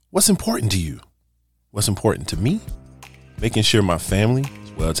What's important to you? What's important to me? Making sure my family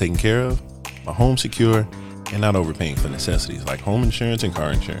is well taken care of, my home secure, and not overpaying for necessities like home insurance and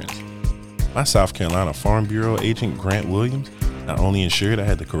car insurance. My South Carolina Farm Bureau agent, Grant Williams, not only ensured I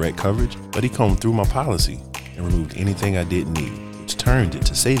had the correct coverage, but he combed through my policy and removed anything I didn't need, which turned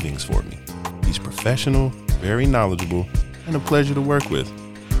into savings for me. He's professional, very knowledgeable, and a pleasure to work with.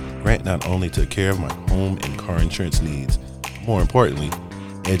 Grant not only took care of my home and car insurance needs, but more importantly,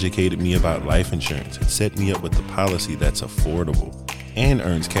 educated me about life insurance and set me up with a policy that's affordable and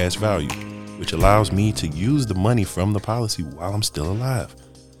earns cash value, which allows me to use the money from the policy while I'm still alive.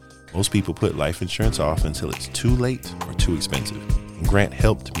 Most people put life insurance off until it's too late or too expensive, and Grant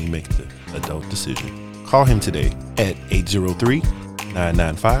helped me make the adult decision. Call him today at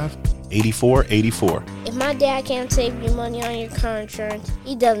 803-995-8484. If my dad can't save you money on your car insurance,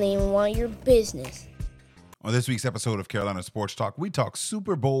 he doesn't even want your business. On this week's episode of Carolina Sports Talk, we talk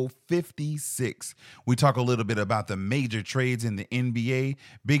Super Bowl 56. We talk a little bit about the major trades in the NBA,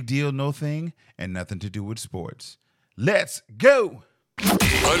 big deal, no thing, and nothing to do with sports. Let's go!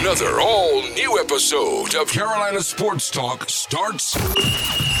 Another all-new episode of Carolina Sports Talk starts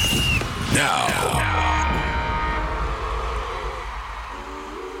now.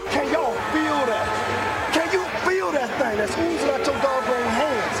 Can y'all feel that? Can you feel that thing that's oozing out your doggone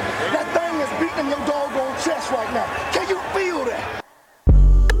hands? That thing is beating your doggone chest right now. Can you feel that?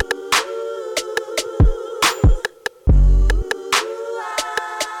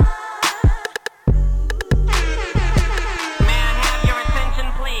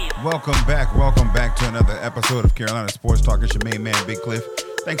 Welcome back to another episode of Carolina Sports Talk. It's your main man, Big Cliff.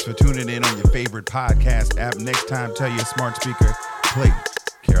 Thanks for tuning in on your favorite podcast app. Next time, tell your smart speaker, play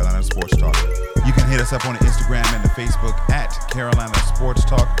Carolina Sports Talk. You can hit us up on the Instagram and the Facebook at Carolina Sports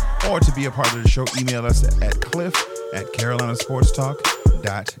Talk, or to be a part of the show, email us at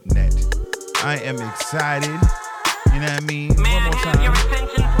cliff@carolinasportstalk.net. I am excited, you know what I mean? One more time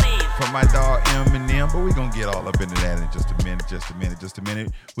for my dog Eminem, but we're going to get all up into that in just a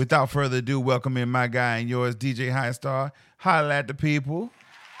minute. Without further ado, welcome in my guy and yours, DJ High Star. Holla at the people.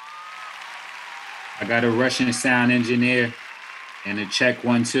 I got a Russian sound engineer and a check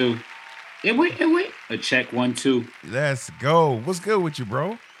 1 2. Wait. A check 1 2. Let's go. What's good with you,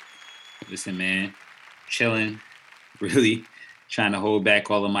 bro? Listen, man, chilling, really trying to hold back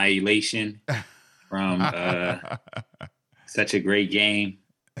all of my elation from such a great game.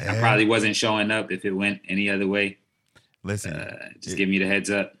 I probably wasn't showing up if it went any other way. Listen, just give me the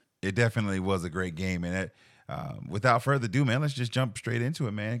heads up. It definitely was a great game. And without further ado, man, let's just jump straight into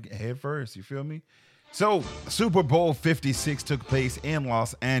it, man. Head first. You feel me? So Super Bowl 56 took place in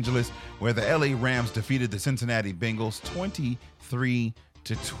Los Angeles, where the LA Rams defeated the Cincinnati Bengals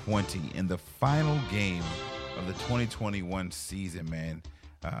 23-20 in the final game of the 2021 season, man.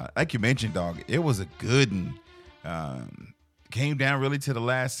 Like you mentioned, dog, it was a good one. Came down really to the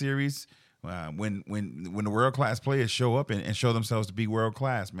last series when the world-class players show up and show themselves to be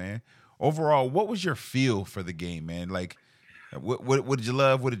world-class, man. Overall, what was your feel for the game, man? Like, what did you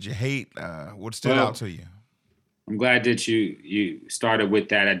love? What did you hate? What stood out to you? I'm glad that you started with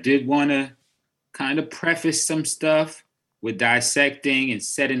that. I did want to kind of preface some stuff with dissecting and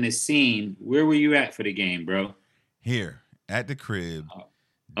setting the scene. Where were you at for the game, bro? Here, at the crib.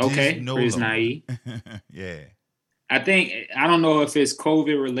 Okay, Chris Naive. Yeah. I don't know if it's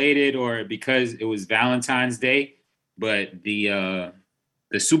COVID related or because it was Valentine's Day, but the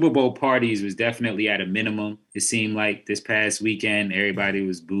Super Bowl parties was definitely at a minimum. It seemed like this past weekend, everybody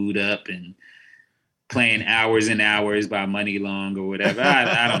was booed up and playing Hours and Hours by Money Long or whatever.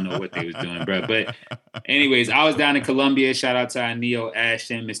 I don't know what they was doing, bro. But anyways, I was down in Columbia. Shout out to our Neo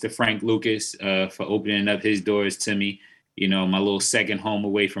Ashton, Mr. Frank Lucas, for opening up his doors to me. You know, my little second home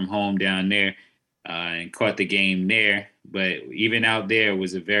away from home down there. And caught the game there. But even out there, it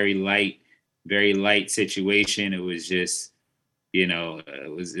was a very light situation. It was just,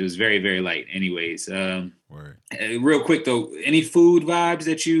 it was very, very light. Anyways, real quick though, any food vibes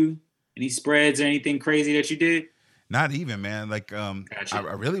any spreads or anything crazy that you did? Not even, man. Like, Gotcha.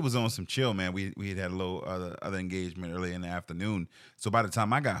 I really was on some chill, man. We had a little other engagement early in the afternoon. So by the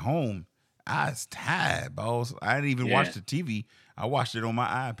time I got home, I was tired, boss. I didn't even watch the TV. I watched it on my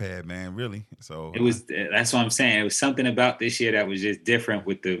iPad, man. Really. So that's what I'm saying. It was something about this year that was just different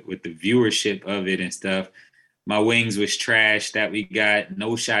with the viewership of it and stuff. My wings was trash that we got.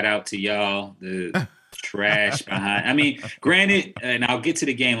 No shout out to y'all. The trash behind. I mean, granted, and I'll get to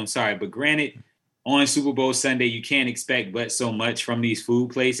the game. I'm sorry, but granted, on Super Bowl Sunday, you can't expect but so much from these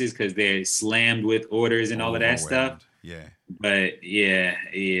food places because they're slammed with orders and all of that stuff. Yeah. But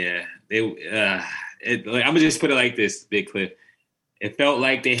I'm gonna just put it like this, Big Cliff. It felt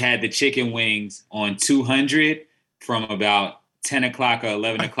like they had the chicken wings on 200 from about 10 o'clock or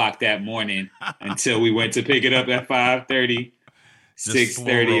 11 o'clock that morning until we went to pick it up at 5:30,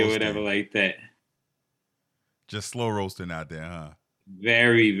 6:30 or whatever like that. Just slow roasting out there, huh?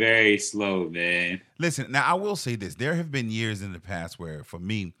 Very, very slow, man. Listen, now I will say this. There have been years in the past where, for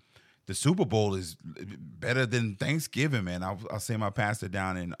me, the Super Bowl is better than Thanksgiving, man. I'll say my pastor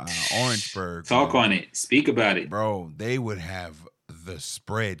down in Orangeburg. Talk on it. Speak about it. Bro, they would have the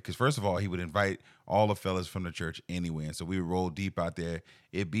spread. Because first of all, he would invite all the fellas from the church anyway. And so we would roll deep out there.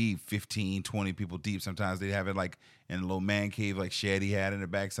 It'd be 15, 20 people deep. Sometimes they'd have it like in a little man cave like Shaddy had in the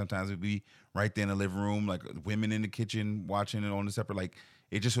back. Sometimes it'd be right there in the living room, like women in the kitchen watching it on the separate. Like,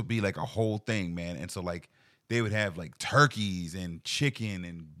 it just would be like a whole thing, man. And so like they would have like turkeys and chicken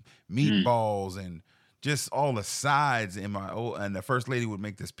and meatballs and just all the sides and the first lady would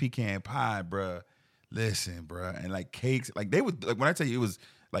make this pecan pie, bruh. Listen, bruh. And like cakes, like they would, like when I tell you it was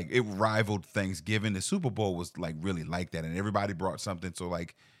like it rivaled Thanksgiving, the Super Bowl was like really like that. And everybody brought something. So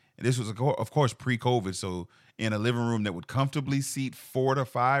like this was of course pre-COVID. So in a living room that would comfortably seat 4 to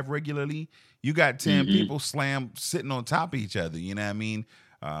 5 regularly, you got 10 people sitting on top of each other. You know what I mean?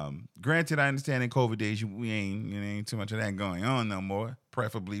 Granted, I understand in COVID days, we ain't too much of that going on no more.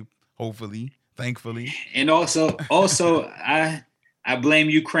 Preferably, hopefully, thankfully. And also, I blame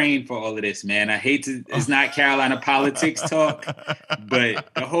Ukraine for all of this, man. I hate to, it's not Carolina politics talk,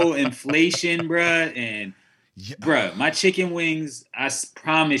 but the whole inflation, bruh, and bruh, my chicken wings, I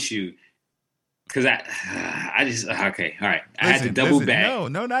promise you, because I just, okay, all right. I had to double back.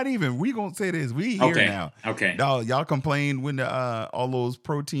 No, not even. We gonna say this. We here now. Okay. Y'all complained when all those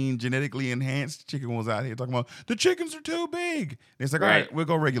protein genetically enhanced chicken was out here talking about the chickens are too big. And it's like, all right, we'll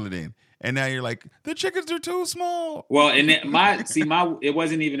go regular then. And now you're like, the chickens are too small. Well, and then it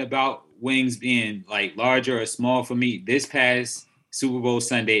wasn't even about wings being like larger or small for me. This past Super Bowl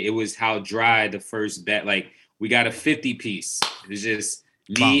Sunday, it was how dry the first bet. Like we got a 50 piece. It was just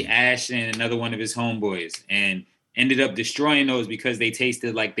me, Ash, and another one of his homeboys, and ended up destroying those because they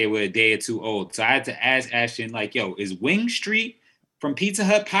tasted like they were a day or two old. So I had to ask Ashton, like, yo, is Wing Street from Pizza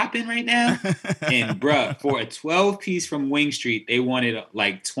Hut popping right now? And bruh, for a 12 piece from Wing Street, they wanted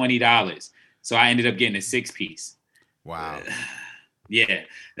like $20. So I ended up getting a 6-piece. Wow. Yeah.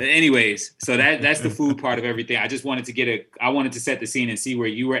 Anyways, so that's the food part of everything. I just wanted to I wanted to set the scene and see where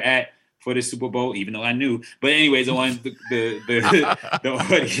you were at for the Super Bowl, even though I knew. But anyways, I wanted the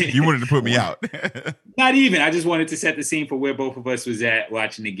audience. You wanted to put me out. Not even. I just wanted to set the scene for where both of us was at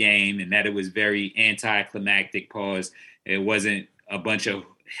watching the game, and that it was very anticlimactic. Pause. It wasn't a bunch of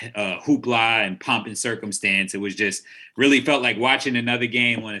hoopla and pomp and circumstance. It was just really felt like watching another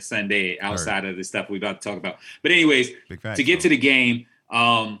game on a Sunday outside of the stuff we're about to talk about. But anyways, to get to the game,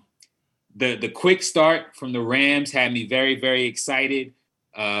 the quick start from the Rams had me very, very excited.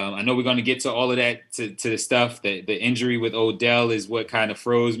 I know we're going to get to all of that, to the stuff. The injury with Odell is what kind of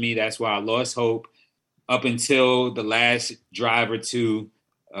froze me. That's why I lost hope up until the last drive or two,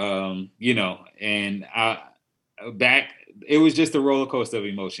 and it was just a roller coaster of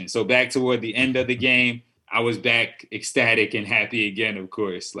emotion. So back toward the end of the game, I was back ecstatic and happy again, of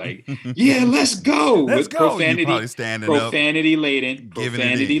course. Like, yeah, let's go. Let's go. Profanity, profanity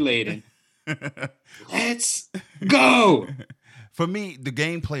laden. Let's go. For me, the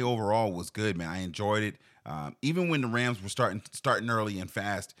gameplay overall was good, man. I enjoyed it. Even when the Rams were starting early and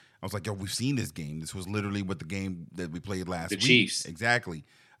fast, I was like, yo, we've seen this game. This was literally what the game that we played last week. The Chiefs. Exactly.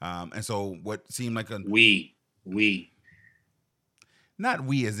 And so what seemed like we. Not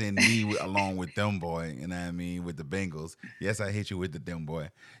we as in me along with them boy, you know what I mean, with the Bengals. Yes, I hit you with the them boy.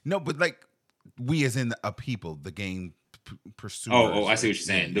 No, but like we as in a people, the game pursuers. Oh, I see what you're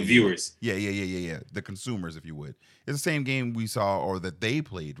saying. The viewers. Yeah. The consumers, if you would. It's the same game we saw, or that they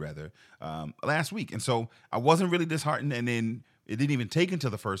played rather, last week. And so I wasn't really disheartened. And then it didn't even take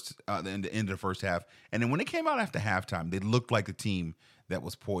until the end of the first half. And then when it came out after halftime, they looked like a team that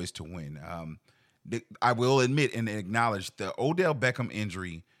was poised to win. I will admit and acknowledge the Odell Beckham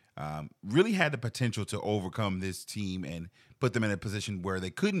injury really had the potential to overcome this team and put them in a position where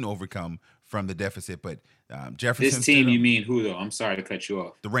they couldn't overcome from the deficit. But Jefferson. This team, you mean who though? I'm sorry to cut you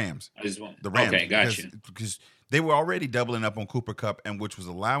off. The Rams. I just want the Rams. Okay, gotcha. Because they were already doubling up on Cooper Kupp, and which was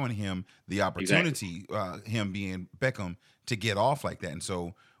allowing him the opportunity, him being Beckham, to get off like that. And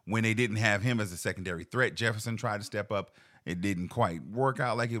so when they didn't have him as a secondary threat, Jefferson tried to step up. It didn't quite work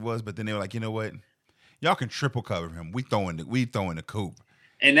out like it was, but then they were like, you know what? Y'all can triple cover him. We throwing the coop.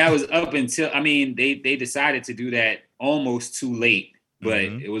 And that was up until, they decided to do that almost too late, but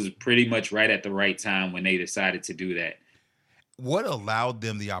it was pretty much right at the right time when they decided to do that. What allowed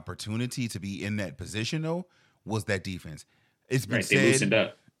them the opportunity to be in that position, though, was that defense. It's been They loosened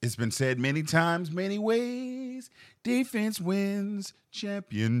up. It's been said many times, many ways. Defense wins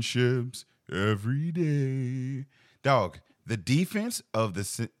championships every day. Dog, the defense of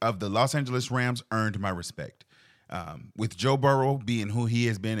the Los Angeles Rams earned my respect. With Joe Burrow being who he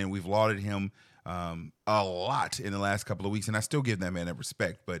has been, and we've lauded him a lot in the last couple of weeks, and I still give that man that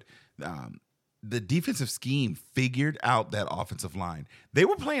respect. But the defensive scheme figured out that offensive line. They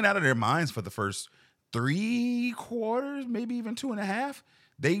were playing out of their minds for the first 3 quarters, maybe even 2.5.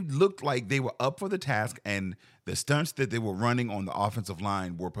 They looked like they were up for the task, and the stunts that they were running on the offensive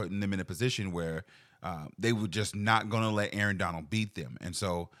line were putting them in a position where they were just not going to let Aaron Donald beat them. And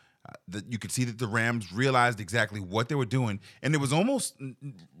so you could see that the Rams realized exactly what they were doing. And it was almost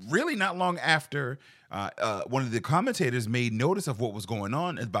really not long after one of the commentators made notice of what was going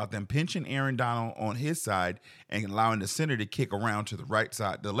on about them pinching Aaron Donald on his side and allowing the center to kick around to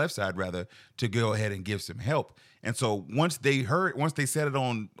the left side rather, to go ahead and give some help. And so once they said it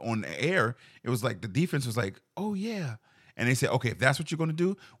on the air, it was like the defense was like, oh yeah. And they said, okay, if that's what you're going to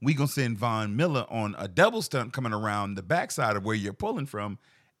do, we're going to send Von Miller on a double stunt coming around the backside of where you're pulling from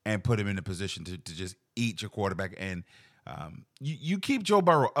and put him in a position to just eat your quarterback. And you keep Joe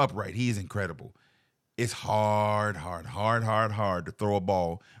Burrow upright. He is incredible. It's hard to throw a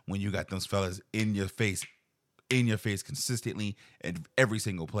ball when you got those fellas in your face consistently at every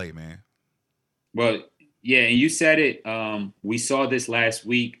single play, man. Well, yeah, and you said it. We saw this last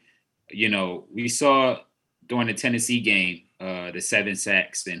week. We saw during the Tennessee game, the 7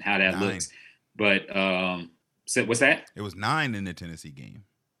 sacks and how that 9. looks. But so what's that? It was 9 in the Tennessee game.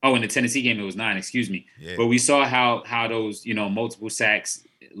 Oh, in the Tennessee game, it was 9. Excuse me. Yeah. But we saw how those multiple sacks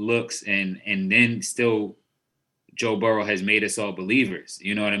looks, and then still Joe Burrow has made us all believers.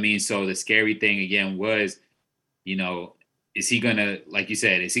 You know what I mean? So the scary thing again was, is he gonna, like you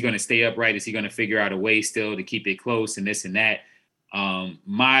said, is he gonna stay upright? Is he gonna figure out a way still to keep it close and this and that?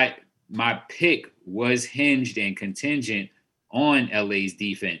 My pick was hinged and contingent on LA's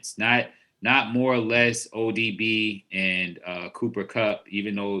defense, not more or less ODB and Cooper Kupp,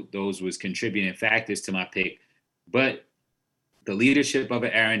 even though those was contributing factors to my pick, but the leadership of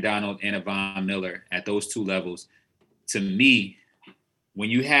an Aaron Donald and a Von Miller at those 2 levels. To me,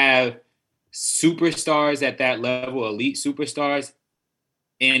 when you have superstars at that level, elite superstars,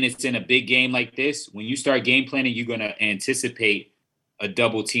 and it's in a big game like this, when you start game planning, you're going to anticipate a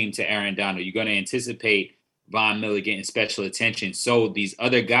double team to Aaron Donald. You're going to anticipate Von Miller getting special attention. So these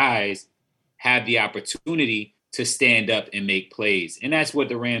other guys have the opportunity to stand up and make plays. And that's what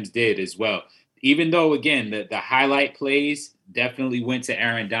the Rams did as well. Even though, again, the highlight plays definitely went to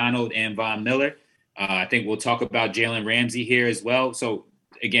Aaron Donald and Von Miller. I think we'll talk about Jalen Ramsey here as well. So,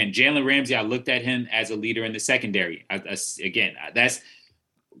 again, Jalen Ramsey, I looked at him as a leader in the secondary. That's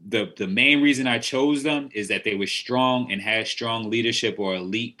the main reason I chose them, is that they were strong and had strong leadership or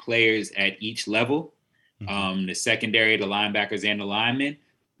elite players at each level, the secondary, the linebackers, and the linemen.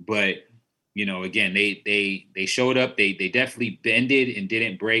 But, again, they showed up. They definitely bended and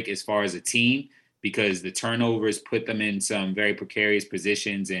didn't break as far as a team, because the turnovers put them in some very precarious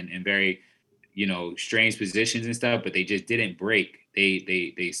positions and very, strange positions and stuff, but they just didn't break.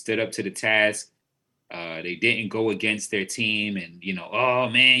 They stood up to the task. They didn't go against their team and, oh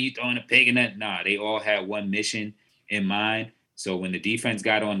man, you throwing a pig in that. Nah, they all had one mission in mind. So when the defense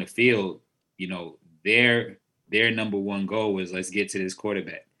got on the field, their number one goal was, let's get to this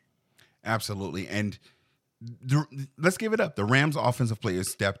quarterback. Absolutely. And let's give it up. The Rams offensive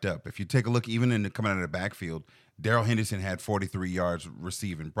players stepped up. If you take a look, even coming out of the backfield, Darrell Henderson had 43 yards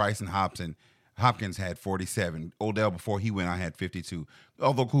receiving. Bryson Hopkins had 47. Odell, before he went, I had 52.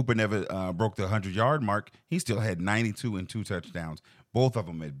 Although Cooper never broke the 100-yard mark, he still had 92 and 2 touchdowns. Both of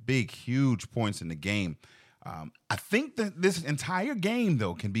them at big, huge points in the game. I think that this entire game,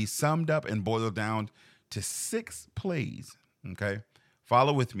 though, can be summed up and boiled down to 6 plays, okay?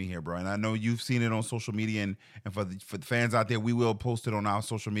 Follow with me here, bro. And I know you've seen it on social media, and for the fans out there, we will post it on our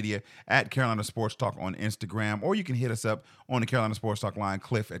social media at Carolina Sports Talk on Instagram, or you can hit us up on the Carolina Sports Talk line,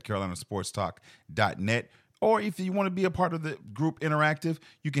 Cliff at carolinasportstalk.net. Or if you want to be a part of the group interactive,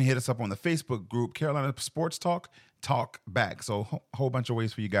 you can hit us up on the Facebook group, Carolina Sports Talk Back. So a whole bunch of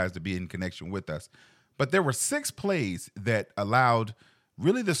ways for you guys to be in connection with us. But there were 6 plays that allowed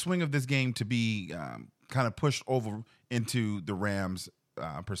really the swing of this game to be kind of pushed over into the Rams'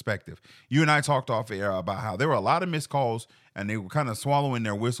 perspective. You and I talked off air about how there were a lot of missed calls, and they were kind of swallowing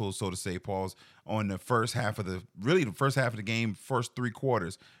their whistles, so to say, Pauls, on the first half of the game, first 3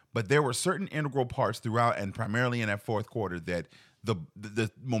 quarters. But there were certain integral parts throughout, and primarily in that fourth quarter, that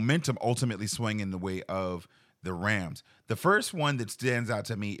the momentum ultimately swung in the way of the Rams. The first one that stands out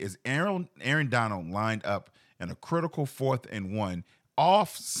to me is Aaron Donald lined up and a critical 4th and 1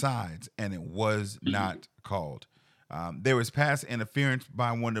 off sides, and it was not called. There was pass interference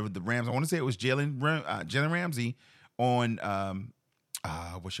by one of the Rams. I want to say it was Jalen Ramsey on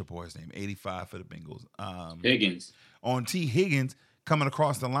what's your boy's name? 85 for the Bengals. Higgins. On T. Higgins coming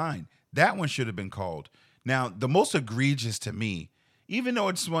across the line. That one should have been called. Now, the most egregious to me, even though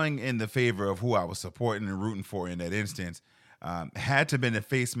it swung in the favor of who I was supporting and rooting for in that instance, had to have been a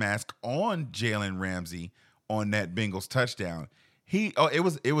face mask on Jalen Ramsey on that Bengals touchdown. It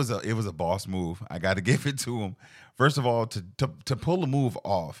was a boss move. I got to give it to him. First of all, to pull the move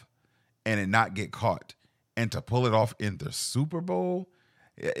off and it not get caught, and to pull it off in the Super Bowl,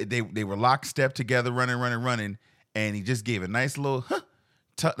 they were lockstep together, running, and he just gave a nice little.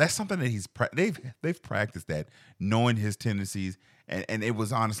 That's something that they've practiced that, knowing his tendencies, and it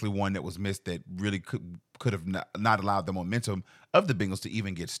was honestly one that was missed that really could have not allowed the momentum of the Bengals to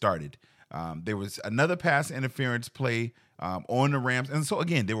even get started. There was another pass interference play on the Rams, and so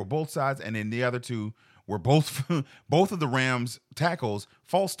again, they were both sides, and then the other two were both of the Rams tackles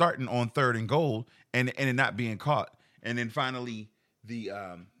false starting on 3rd and goal, and it not being caught, and then finally the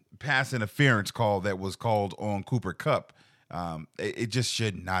pass interference call that was called on Cooper Kupp. It just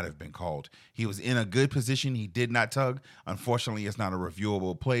should not have been called. He was in a good position. He did not tug. Unfortunately, it's not a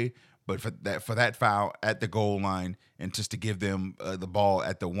reviewable play. But for that foul at the goal line and just to give them the ball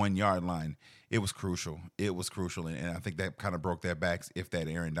at the 1 yard line, it was crucial. It was crucial, and I think that kind of broke their backs if that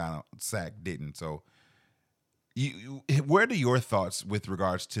Aaron Donald sack didn't. So, what are your thoughts with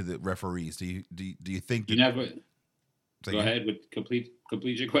regards to the referees? Do you think that, you never? Go ahead with complete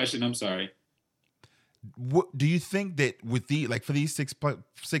your question. I'm sorry. What do you think that with for these six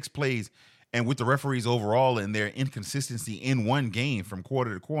plays and with the referees overall and their inconsistency in one game from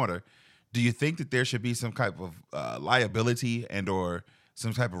quarter to quarter, do you think that there should be some type of liability and or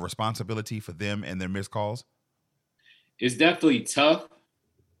some type of responsibility for them and their missed calls? It's definitely tough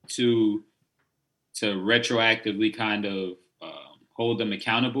to retroactively kind of hold them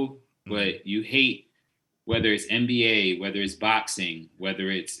accountable, but you hate, whether it's NBA, whether it's boxing,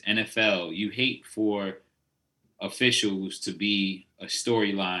 whether it's NFL, you hate for officials to be a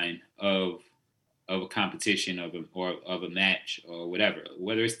storyline of a competition of a match or whatever,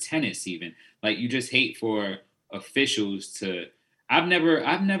 whether it's tennis even. Like, you just hate for officials to. I've never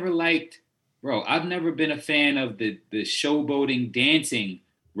been a fan of the showboating dancing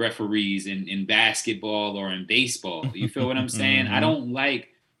referees in basketball or in baseball. You feel what I'm saying? I don't like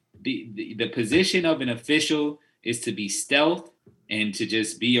the position of an official is to be stealth and to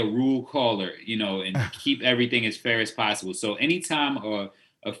just be a rule caller, and keep everything as fair as possible. So anytime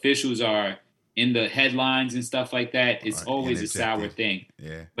officials are in the headlines and stuff like that, it's always a sour thing.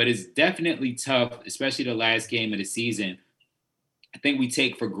 Yeah. But it's definitely tough, especially the last game of the season. I think we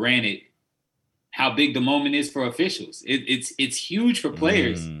take for granted how big the moment is for officials. It's huge for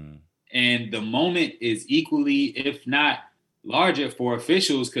players. And the moment is equally, if not larger, for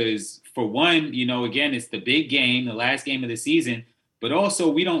officials, because for one, again, it's the big game, the last game of the season, but also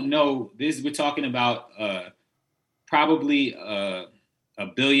we don't know this. We're talking about probably a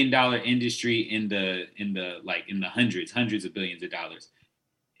 $1 billion industry in the hundreds of billions of dollars.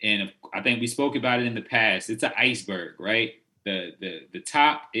 And I think we spoke about it in the past. It's an iceberg, right? The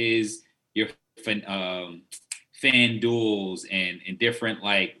top is your fan duels and different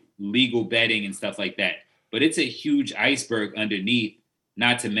legal betting and stuff like that. But it's a huge iceberg underneath,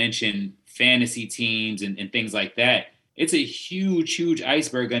 not to mention fantasy teams and things like that. It's a huge, huge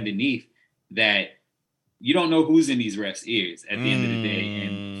iceberg underneath that you don't know who's in these refs' ears at the end of the day.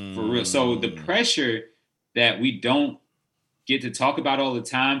 And for real. So the pressure that we don't get to talk about all the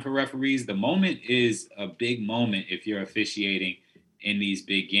time for referees, the moment is a big moment if you're officiating in these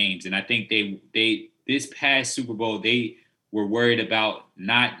big games. And I think they this past Super Bowl, they were worried about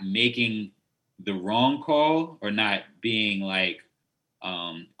not making the wrong call or not being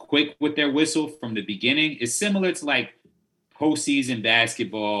quick with their whistle from the beginning. It's similar to postseason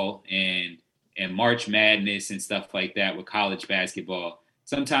basketball and March Madness and stuff like that with college basketball.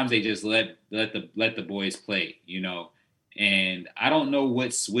 Sometimes they just let the boys play, And I don't know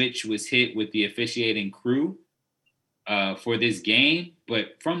what switch was hit with the officiating crew for this game,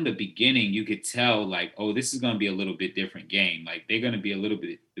 but from the beginning you could tell this is going to be a little bit different game. They're going to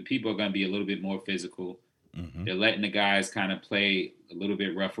be the people are going to be a little bit more physical. Mm-hmm. They're letting the guys kind of play a little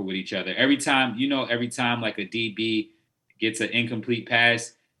bit rougher with each other. Every time a DB gets an incomplete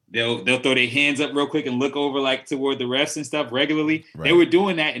pass, they'll throw their hands up real quick and look over toward the refs and stuff regularly. Right. They were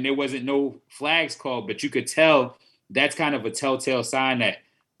doing that and there wasn't no flags called, but you could tell that's kind of a telltale sign that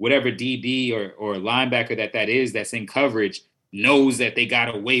whatever DB or linebacker that is that's in coverage, knows that they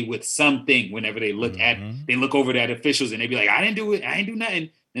got away with something whenever they look over at officials and they be like, I didn't do it. I ain't do nothing. And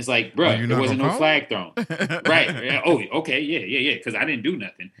it's like, bro, there wasn't no flag thrown. Right. Oh, okay. Yeah. Because I didn't do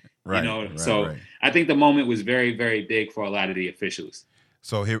nothing. Right. Right. I think the moment was very, very big for a lot of the officials.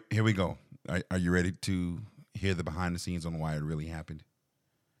 So here we go. Are you ready to hear the behind the scenes on why it really happened?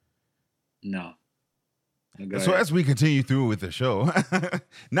 No. So as we continue through with the show,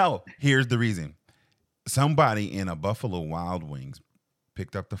 no, here's the reason. Somebody in a Buffalo Wild Wings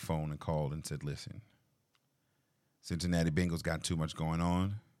picked up the phone and called and said, listen, Cincinnati Bengals got too much going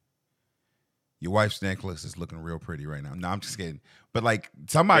on. Your wife's necklace is looking real pretty right now. No, I'm just kidding. But like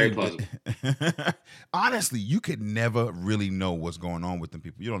somebody, honestly, you could never really know what's going on with them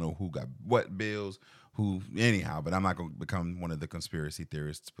people. You don't know who got what bills, who anyhow, but I'm not going to become one of the conspiracy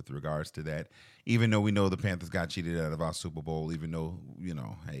theorists with regards to that. Even though we know the Panthers got cheated out of our Super Bowl, even though,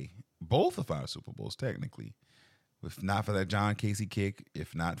 hey, both of our Super Bowls technically, if not for that John Casey kick,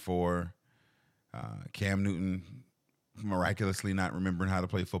 if not for Cam Newton miraculously not remembering how to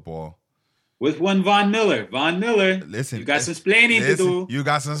play football. With one Von Miller. Listen, you got some splaining to do. You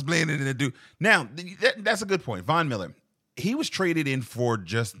got some splaining to do. Now, that's a good point. Von Miller, he was traded in for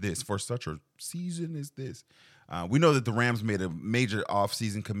just this, for such a season as this. We know that the Rams made a major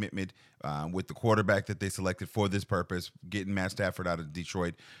offseason commitment with the quarterback that they selected for this purpose, getting Matt Stafford out of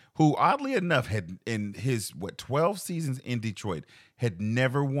Detroit, who oddly enough had in his 12 seasons in Detroit had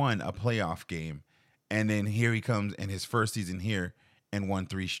never won a playoff game. And then here he comes in his first season here and won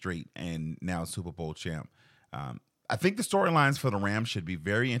 3 straight and now Super Bowl champ. I think the storylines for the Rams should be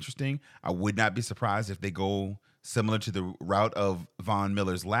very interesting. I would not be surprised if they go similar to the route of Von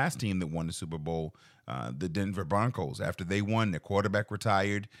Miller's last team that won the Super Bowl, the Denver Broncos. After they won, their quarterback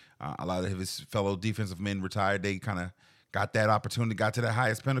retired. A lot of his fellow defensive men retired. They kind of got that opportunity, got to the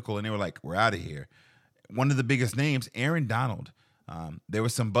highest pinnacle, and they were like, we're out of here. One of the biggest names, Aaron Donald. There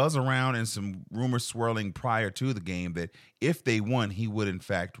was some buzz around and some rumors swirling prior to the game that if they won, he would in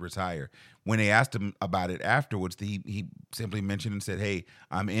fact retire. When they asked him about it afterwards, he simply mentioned and said, hey,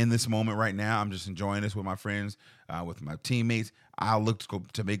 I'm in this moment right now. I'm just enjoying this with my friends, with my teammates. I'll look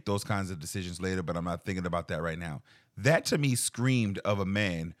to make those kinds of decisions later, but I'm not thinking about that right now. That to me screamed of a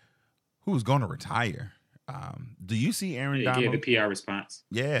man who's going to retire. Do you see Aaron Donald? He gave a PR response.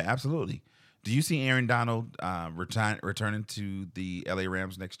 Yeah, absolutely. Do you see Aaron Donald returning to the LA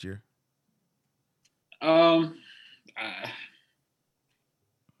Rams next year?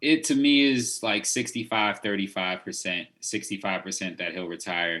 It to me is like 65, 35%, 65% that he'll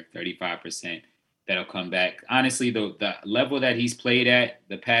retire, 35% that'll come back. Honestly, the level that he's played at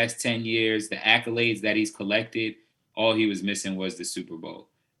the past 10 years, the accolades that he's collected, all he was missing was the Super Bowl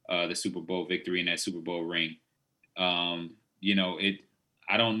victory and that Super Bowl ring.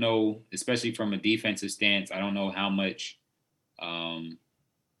 I don't know, especially from a defensive stance, I don't know how much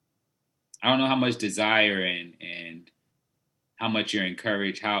desire and how much you're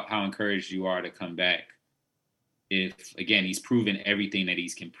encouraged, how encouraged you are to come back. If again, he's proven everything that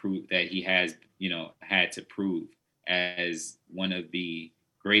he has, had to prove as one of the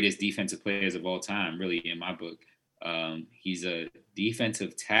greatest defensive players of all time, really, in my book. He's a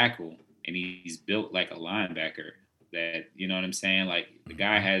defensive tackle and he's built like a linebacker. That, you know what I'm saying? Like the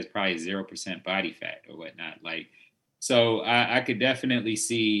guy has probably 0% body fat or whatnot. Like, so I could definitely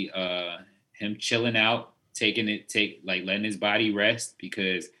see him chilling out, letting his body rest,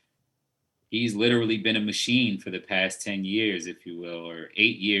 because he's literally been a machine for the past 10 years, if you will, or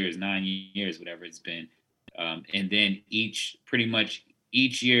 8 years, 9 years, whatever it's been. And then each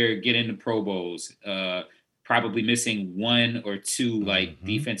year get into Pro Bowls, probably missing 1 or 2 like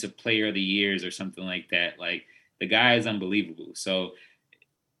defensive player of the years or something like that. Like, the guy is unbelievable. So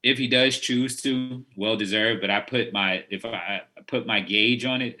if he does choose to, well deserved, but I put my gauge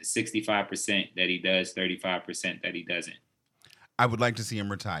on it, 65% that he does, 35% that he doesn't. I would like to see him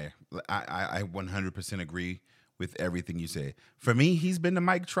retire. I 100% agree with everything you say. For me, he's been the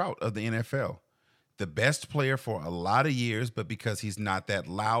Mike Trout of the NFL. The best player for a lot of years, but because he's not that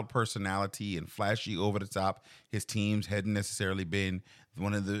loud personality and flashy over the top, his teams hadn't necessarily been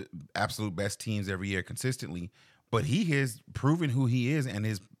one of the absolute best teams every year consistently. But he has proven who he is, and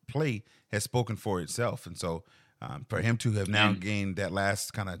his play has spoken for itself. And so for him to have now gained that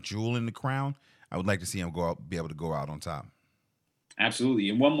last kind of jewel in the crown, I would like to see him be able to go out on top. Absolutely.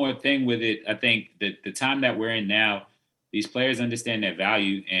 And one more thing with it, I think that the time that we're in now, these players understand their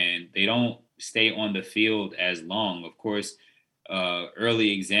value and they don't stay on the field as long. Of course,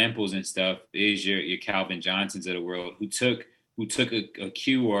 early examples and stuff is your Calvin Johnsons of the world who took a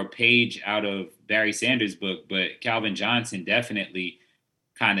cue or a page out of Barry Sanders' book, but Calvin Johnson definitely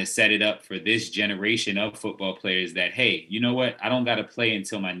kind of set it up for this generation of football players that, hey, you know what? I don't got to play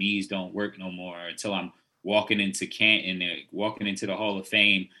until my knees don't work no more, or until I'm walking into Canton, walking into the Hall of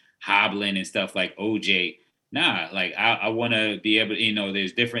Fame, hobbling and stuff like OJ. Nah, like I want to be able to,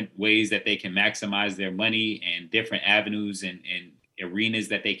 there's different ways that they can maximize their money and different avenues and arenas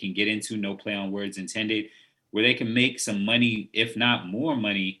that they can get into, no play on words intended, where they can make some money, if not more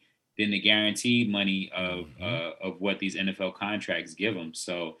money than the guaranteed money of what these NFL contracts give them.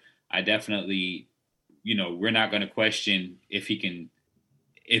 So I definitely, we're not going to question if he can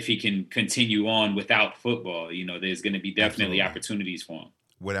continue on without football. There's going to be definitely opportunities for him.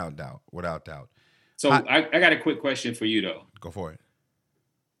 Without doubt. So I got a quick question for you though. Go for it.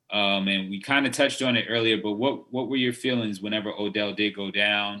 And we kind of touched on it earlier, but what were your feelings whenever Odell did go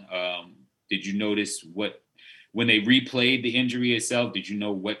down? Did you notice when they replayed the injury itself, did you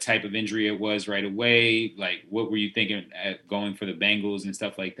know what type of injury it was right away? Like, what were you thinking at going for the Bengals and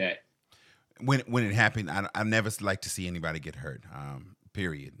stuff like that? When it happened, I never like to see anybody get hurt,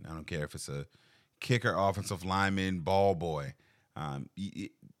 period. I don't care if it's a kicker, offensive lineman, ball boy.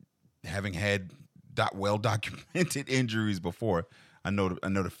 Having had well-documented injuries before, I know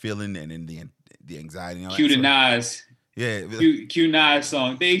the feeling and the anxiety. Cue the Nas. Yeah. Cue Nas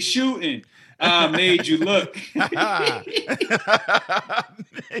song. They shooting. I made you look.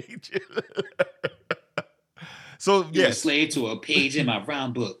 So you're a slave to a page in my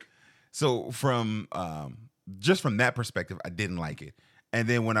rhyme book. So from just from that perspective, I didn't like it. And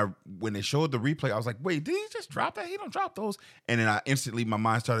then when they showed the replay, I was like, wait, did he just drop that? He don't drop those. And then my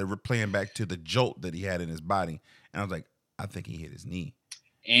mind started replaying back to the jolt that he had in his body. And I was like, I think he hit his knee.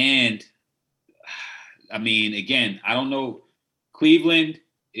 And I mean, again, I don't know. Cleveland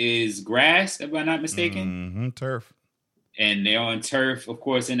is grass, if I'm not mistaken. Turf. And they're on turf, of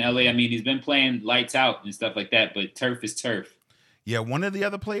course, in LA. I mean, he's been playing lights out and stuff like that, but turf is turf. Yeah, one of the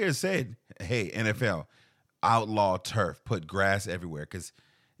other players said, hey, NFL, outlaw turf, put grass everywhere, because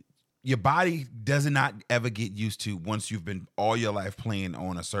your body does not ever get used to, once you've been all your life playing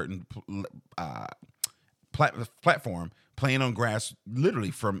on a certain platform, playing on grass,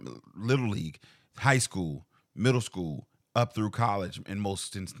 literally from Little League, high school, middle school, up through college in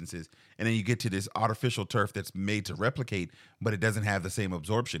most instances. And then you get to this artificial turf that's made to replicate, but it doesn't have the same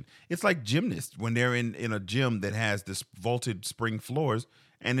absorption. It's like gymnasts when they're in a gym that has this vaulted spring floors,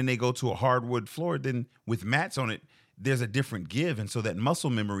 and then they go to a hardwood floor, then with mats on it, there's a different give. And so that muscle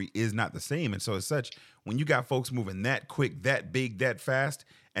memory is not the same. And so as such, when you got folks moving that quick, that big, that fast,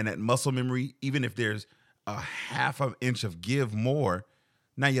 and that muscle memory, even if there's a half an inch of give more,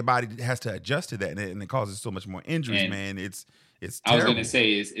 now your body has to adjust to that, and it causes so much more injuries, man. It's terrible. I was going to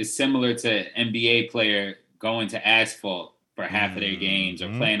say, it's similar to NBA player going to asphalt for half of their games, or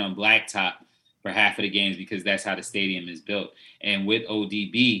playing on blacktop for half of the games, because that's how the stadium is built. And with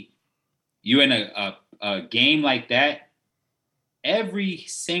ODB, you're in a game like that, every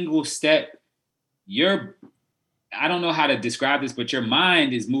single step, I don't know how to describe this, but your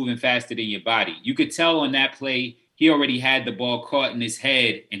mind is moving faster than your body. You could tell on that play, he already had the ball caught in his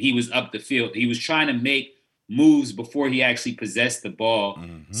head and he was up the field. He was trying to make moves before he actually possessed the ball.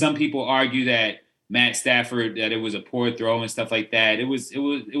 Some people argue that Matt Stafford, that it was a poor throw and stuff like that. It was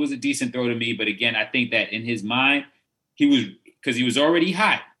a decent throw to me. But again, I think that in his mind, because he was already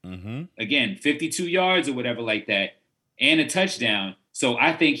hot. Again, 52 yards or whatever like that, and a touchdown. So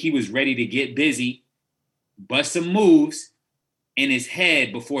I think he was ready to get busy, bust some moves in his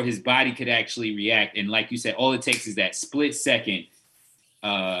head before his body could actually react. And like you said, all it takes is that split second,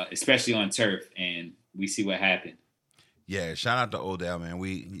 especially on turf, and we see what happened. Yeah, shout out to Odell, man.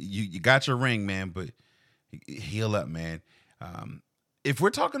 You got your ring, man, but heal up, man. If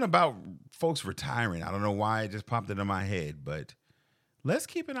we're talking about folks retiring, I don't know why it just popped into my head, but let's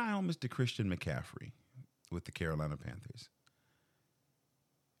keep an eye on Mr. Christian McCaffrey with the Carolina Panthers.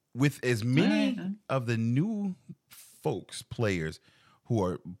 With as many of the new players who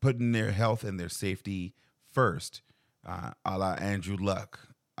are putting their health and their safety first, a la Andrew Luck.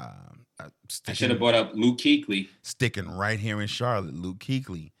 I should have brought up Luke Kuechly. Sticking right here in Charlotte, Luke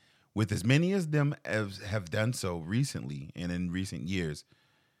Kuechly. With as many as them as have done so recently and in recent years,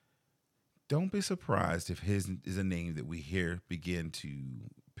 don't be surprised if his is a name that we hear begin to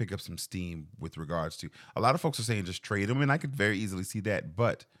pick up some steam with regards to. A lot of folks are saying just trade him, and I could very easily see that,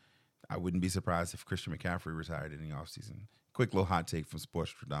 but I wouldn't be surprised if Christian McCaffrey retired in the offseason. Quick little hot take from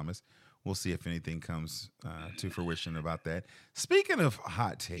Sportstradamus. We'll see if anything comes to fruition about that. Speaking of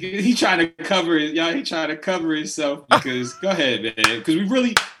hot takes, he trying to cover it, y'all. He trying to cover himself because go ahead, man.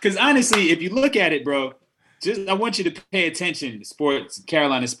 Because honestly, if you look at it, bro, I want you to pay attention.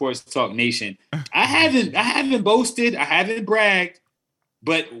 Carolina Sports Talk Nation. I haven't boasted. I haven't bragged.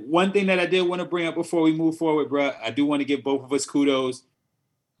 But one thing that I did want to bring up before we move forward, bro, I do want to give both of us kudos.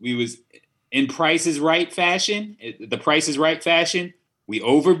 We was in Price is Right fashion. The Price is Right fashion. We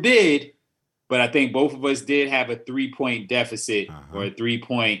overbid, but I think both of us did have a 3-point deficit or a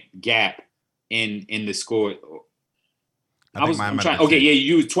 3-point gap in the score. I'm trying. Okay, yeah,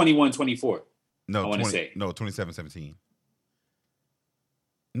 you used 21-24. No, I want to say 27-17.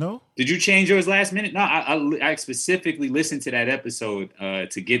 No, did you change yours last minute? No, I specifically listened to that episode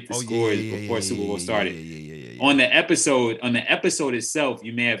to get the scores before Super Bowl started. Yeah. On the episode itself,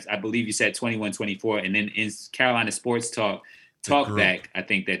 you may have, I believe you said 21-24, and then in Carolina Sports Talk back, I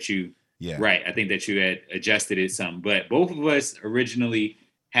think that you right. I think that you had adjusted it some, but both of us originally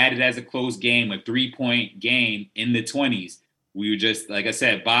had it as a close game, a 3-point game in the 20s. We were just, like I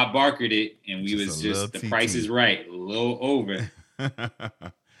said, Bob Barkered it, and we was just the Price is Right, a little over.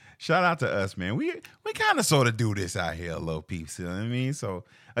 Shout out to us, man. We kind of sort of do this out here, low peeps. You know what I mean? So,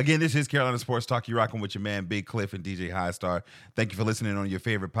 again, this is Carolina Sports Talk. You're rocking with your man, Big Cliff and DJ Highstar. Thank you for listening on your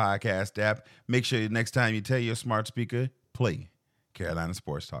favorite podcast app. Make sure next time you tell your smart speaker, play Carolina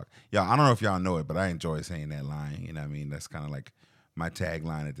Sports Talk. Y'all, I don't know if y'all know it, but I enjoy saying that line. You know what I mean? That's kind of like my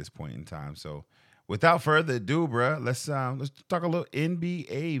tagline at this point in time. So, without further ado, bro, let's talk a little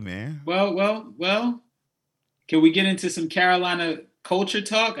NBA, man. Well. Can we get into some Carolina culture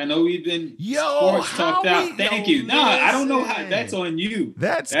talk? I know we've been sports talked out. Thank you. No, I don't know how. That's on you.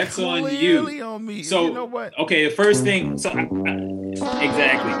 That's on you. On me. So you know what? Okay, the first thing. So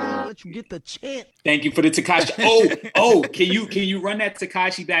exactly. Let you get the chance. Thank you for the Tekashi. Can you run that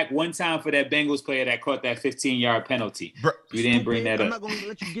Tekashi back one time for that Bengals player that caught that 15-yard penalty? Bro, you didn't bring that up. I'm not gonna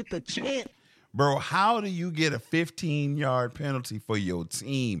let you get the chance. Bro, how do you get a 15-yard penalty for your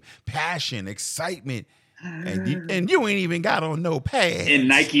team? Passion, excitement. And you ain't even got on no pads. In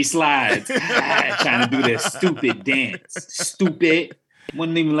Nike slides. Trying to do that stupid dance. Stupid.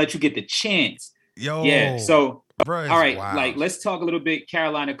 Wouldn't even let you get the chance. Yo. Yeah, so, bro, all right, wild. like, let's talk a little bit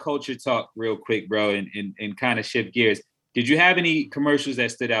Carolina culture talk real quick, bro, and kind of shift gears. Did you have any commercials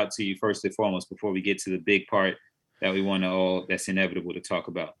that stood out to you, first and foremost, before we get to the big part that we want to all, that's inevitable to talk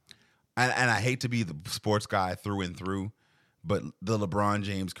about? And I hate to be the sports guy through and through, but the LeBron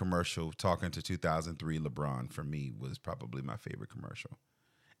James commercial talking to 2003 LeBron for me was probably my favorite commercial.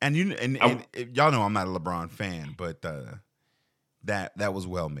 And y'all know I'm not a LeBron fan, but that was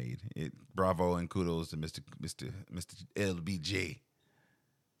well made. Bravo and kudos to Mr. LBJ.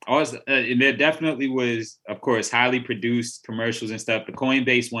 And there definitely was, of course, highly produced commercials and stuff. The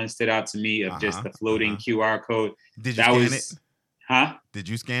Coinbase one stood out to me of just the floating QR code. Did you scan it? Huh? Did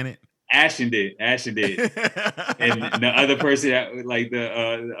you scan it? Ashton did. And the other person,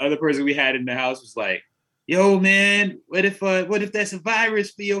 the other person we had in the house was like, "Yo, man, what if that's a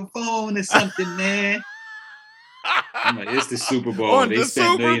virus for your phone or something, man?" I'm like, it's the Super Bowl. They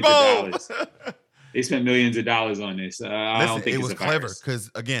spent millions of dollars. They spent millions of dollars on this. I don't think it was clever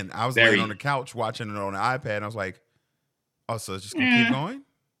because, again, I was laying on the couch watching it on the iPad, and I was like, "Oh, so it's just gonna keep going?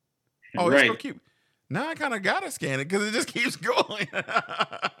 Oh, it's gonna keep." Now I kind of gotta scan it because it just keeps going.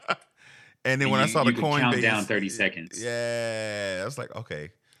 And then when I saw the Coinbase, count down 30 seconds. Yeah, I was like,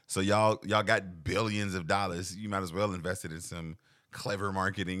 okay, so y'all got billions of dollars. You might as well invest it in some clever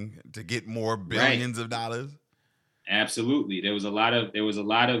marketing to get more billions of dollars. Absolutely, there was a lot of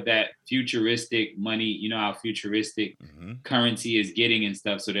that futuristic money. You know how futuristic currency is getting and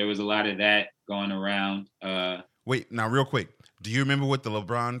stuff. So there was a lot of that going around. Wait, now real quick, do you remember what the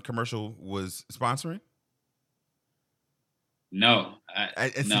LeBron commercial was sponsoring? No,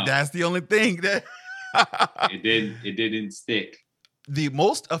 no. That's the only thing that it didn't stick. The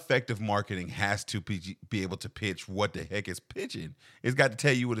most effective marketing has to be able to pitch what the heck is pitching. It's got to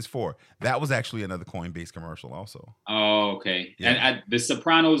tell you what it's for. That was actually another Coinbase commercial also. Oh, okay. Yeah. And the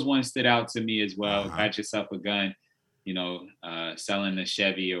Sopranos one stood out to me as well. Got yourself a gun, selling the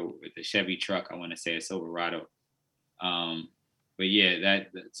Chevy or the Chevy truck. I want to say a Silverado. But yeah,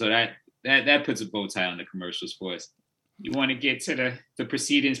 that puts a bow tie on the commercials for us. You want to get to the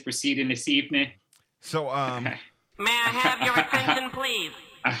proceedings proceeding this evening? So, may I have your attention, please?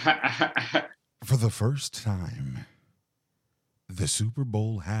 For the first time, the Super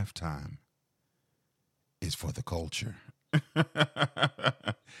Bowl halftime is for the culture.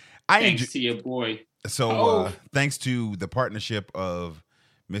 Thanks to your boy. So, thanks to the partnership of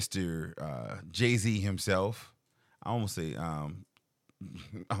Mr. Jay-Z himself, I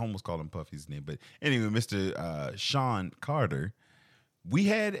almost called him Puffy's name, but anyway, Mr. Sean Carter, we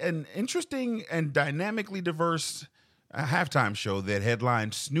had an interesting and dynamically diverse halftime show that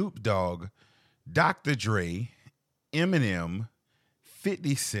headlined Snoop Dogg, Dr. Dre, Eminem,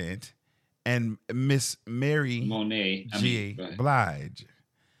 50 Cent, and Miss Mary Monet. J. Blige.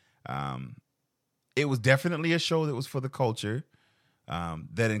 It was definitely a show that was for the culture,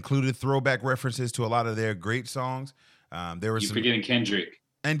 that included throwback references to a lot of their great songs. There was forgetting Kendrick.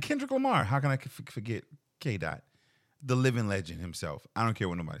 And Kendrick Lamar. How can I forget K. Dot? The living legend himself. I don't care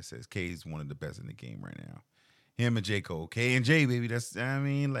what nobody says. K is one of the best in the game right now. Him and J. Cole. K and J, baby. That's,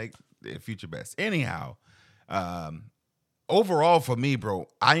 like, the future best. Anyhow, overall for me, bro,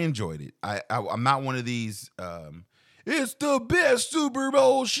 I enjoyed it. I'm not one of these, it's the best Super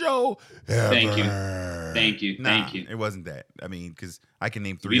Bowl show ever. Thank you. It wasn't that. I mean, because I can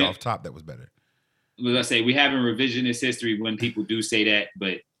name 3 off top that was better. Let's say we have in revisionist history when people do say that,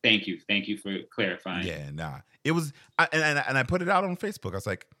 but thank you for clarifying. Yeah, nah. It was, and I put it out on Facebook. I was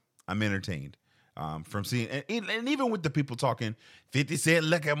like, I'm entertained from seeing, and even with the people talking, 50 Cent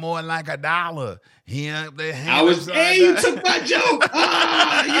looking more like $1. You took my joke.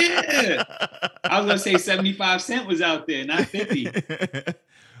 Yeah. I was gonna say 75 Cent was out there, not 50.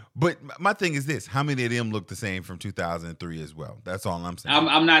 But my thing is this: how many of them look the same from 2003 as well? That's all I'm saying.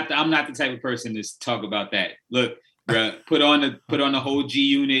 I'm not the type of person to talk about that. Look, bruh, put on the whole G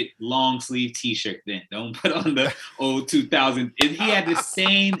Unit long sleeve T-shirt. Then don't put on the old 2000. He had the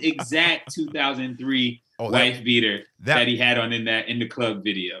same exact 2003 wife beater that he had on in the club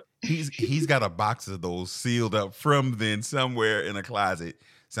video. He's got a box of those sealed up from then somewhere in a closet.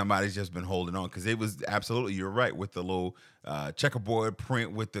 Somebody's just been holding on because it was absolutely, you're right, with the little checkerboard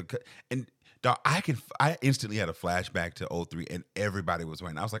print with the, and dog, I instantly had a flashback to 03 and everybody was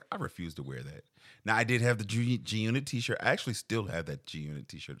wearing it. I was like, I refuse to wear that. Now I did have the G-Unit t-shirt. I actually still have that G-Unit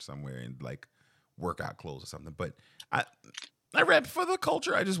t-shirt somewhere in like workout clothes or something, but I rap for the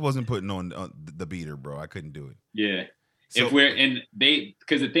culture. I just wasn't putting on the beater, bro. I couldn't do it. Yeah. So,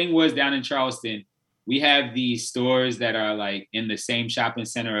 because the thing was down in Charleston, we have these stores that are like in the same shopping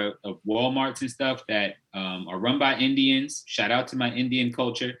center of Walmarts and stuff that are run by Indians. Shout out to my Indian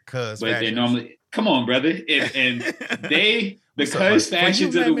culture. But they're normally, come on, brother. And the Cuz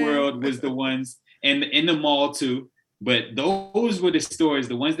Fashions of the world was the ones, and in the mall too. But those were the stores,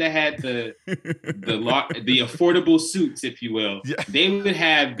 the ones that had the affordable suits, if you will. Yeah. They would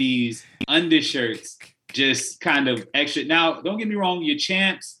have these undershirts just kind of extra. Now, don't get me wrong, your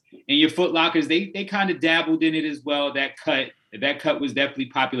Champs and your Foot Lockers, they kind of dabbled in it as well. That cut was definitely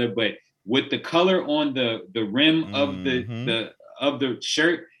popular, but with the color on the rim of the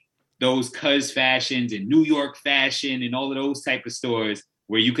shirt, those Cuz Fashions and New York Fashion and all of those type of stores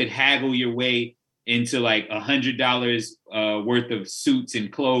where you could haggle your way into like $100 worth of suits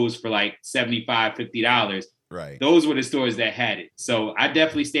and clothes for like $75, $50. Right. Those were the stores that had it. So I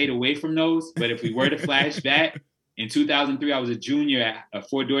definitely stayed away from those. But if we were to flash back, in 2003, I was a junior at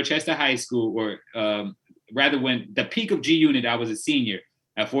Fort Dorchester High School, or rather when the peak of G Unit, I was a senior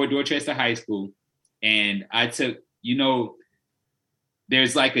at Fort Dorchester High School. And I took,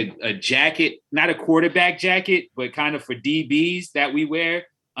 there's like a jacket, not a quarterback jacket, but kind of for DBs that we wear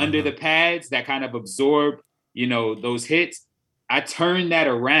under the pads that kind of absorb, those hits. I turned that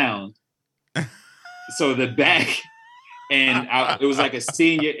around. So the back, and it was like a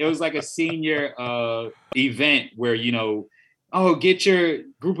senior event where, get your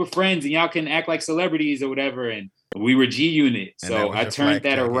group of friends and y'all can act like celebrities or whatever. And we were G Unit. So I turned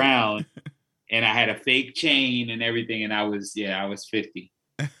that around and I had a fake chain and everything. And I was 50.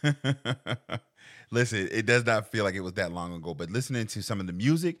 Listen, it does not feel like it was that long ago, but listening to some of the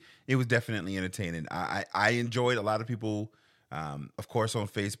music, it was definitely entertaining. I enjoyed a lot of people. Of course, on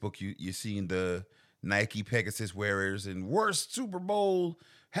Facebook, you're seeing the Nike Pegasus wearers and worst Super Bowl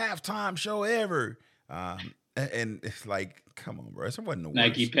halftime show ever. And it's like, come on, bro. It wasn't the worst.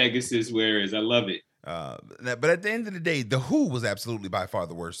 Nike Pegasus wearers. I love it. But at the end of the day, The Who was absolutely by far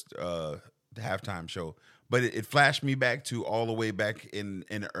the worst halftime show. But it flashed me back to all the way back in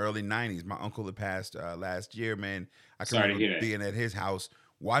the early 90s. My uncle had passed last year, man. I can remember being at his house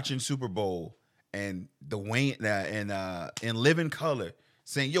watching Super Bowl and the Wayne in living color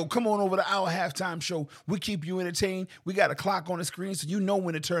saying, yo, come on over to our halftime show. We keep you entertained. We got a clock on the screen so you know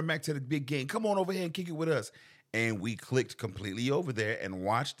when to turn back to the big game. Come on over here and kick it with us. And we clicked completely over there and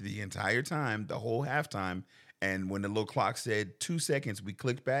watched the entire time, the whole halftime. And when the little clock said 2 seconds, we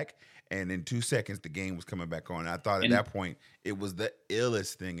clicked back. And in 2 seconds, the game was coming back on. I thought at that point, it was the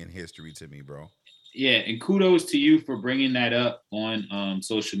illest thing in history to me, bro. Yeah, and kudos to you for bringing that up on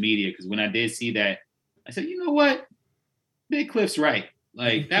social media. Because when I did see that, I said, you know what? Big Cliff's right.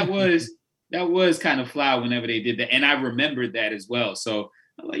 Like, that was kind of fly whenever they did that. And I remembered that as well. So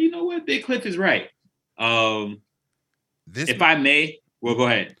I'm like, you know what? Big Cliff is right. If I may, well, go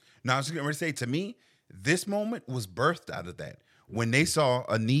ahead. No, I was going to say, to me, this moment was birthed out of that. when they saw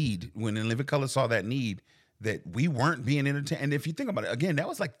a need, when In Living Color saw that need, that we weren't being entertained. And if you think about it, again, that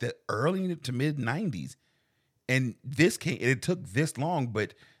was like the early to mid 90s. And it took this long,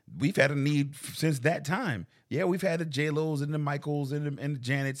 but we've had a need since that time. Yeah, we've had the J-Lo's and the Michaels and the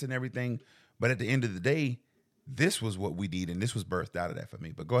Janets and everything. But at the end of the day, this was what we need, and this was birthed out of that for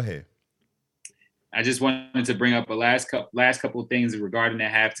me. But go ahead. I just wanted to bring up a last couple of things regarding the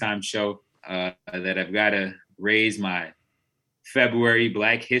halftime show that I've got to raise my February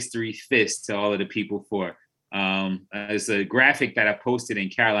Black History fist to all of the people for. It's a graphic that I posted in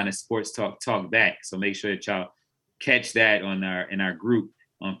Carolina Sports Talk Back. So make sure that y'all catch that in our group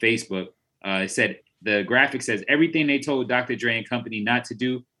on Facebook. It said, the graphic says, everything they told Dr. Dre and company not to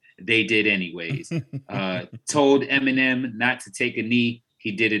do, they did anyways. Told Eminem not to take a knee,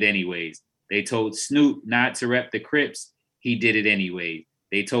 he did it anyways. They told Snoop not to rep the Crips, he did it anyway.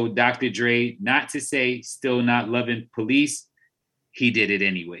 They told Dr. Dre not to say still not loving police, he did it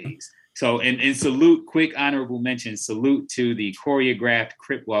anyways. So, and salute, quick honorable mention, salute to the choreographed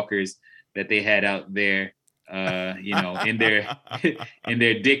Crip walkers that they had out there, in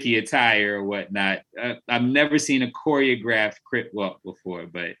their Dickie attire or whatnot. I've never seen a choreographed Crip walk before,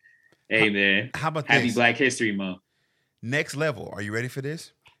 but hey, man, how about Happy this? Black History Month. Next level. Are you ready for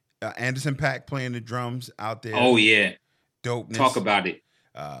this? Anderson .Paak playing the drums out there. Oh, yeah. Dopeness. Talk about it.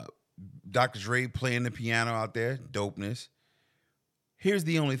 Dr. Dre playing the piano out there. Dopeness. Here's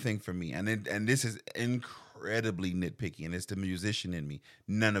the only thing for me, and this is incredibly nitpicky, and it's the musician in me.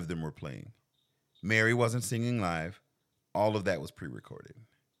 None of them were playing. Mary wasn't singing live. All of that was pre-recorded.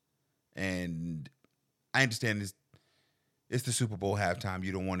 And I understand it's the Super Bowl halftime.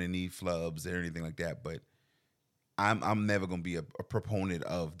 You don't want any flubs or anything like that, but I'm never going to be a proponent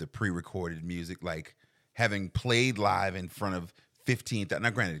of the pre-recorded music, like having played live in front of 15,000. Now,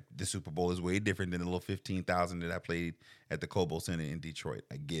 granted, the Super Bowl is way different than the little 15,000 that I played at the Cobo Center in Detroit.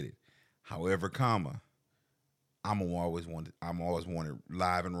 I get it. However, I'm always wanted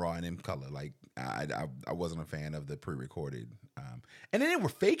live and raw and in color. Like I wasn't a fan of the pre-recorded. And then they were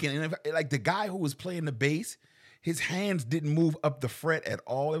faking. And like the guy who was playing the bass, his hands didn't move up the fret at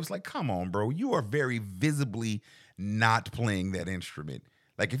all. It was like, come on, bro. You are very visibly not playing that instrument.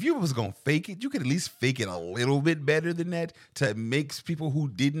 Like, if you was going to fake it, you could at least fake it a little bit better than that to make people who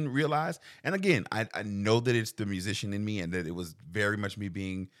didn't realize. And again, I know that it's the musician in me and that it was very much me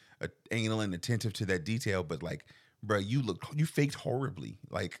being anal and attentive to that detail. But like, bro, you faked horribly.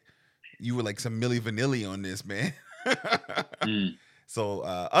 Like, you were like some Milli Vanilli on this, man. So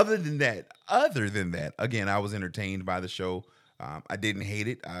other than that, again, I was entertained by the show. I didn't hate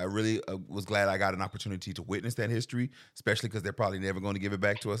it. I really was glad I got an opportunity to witness that history, especially because they're probably never going to give it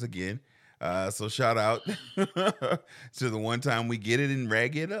back to us again. So shout out to the one time we get it and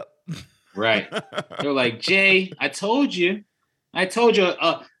rag it up. Right. They're like, Jay, I told you.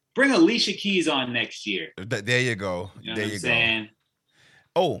 Bring Alicia Keys on next year. There you go. You know there what you I'm saying? go.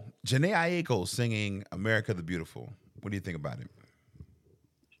 Oh, Jhené Aiko singing America the Beautiful. What do you think about it?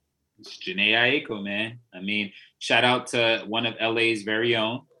 It's Jhené Aiko, man. I mean, shout out to one of LA's very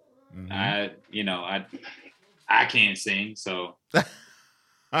own. Mm-hmm. I can't sing, so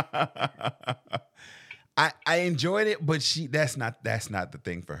I enjoyed it, but that's not the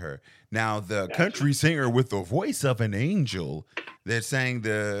thing for her. Now, the country singer with the voice of an angel that sang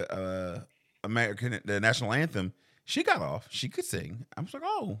the national anthem, she got off. She could sing. I was like,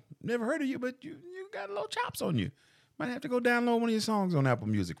 oh, never heard of you, but you got a little chops on you. Might have to go download one of your songs on Apple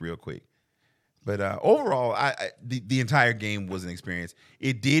Music real quick. But overall, the entire game was an experience.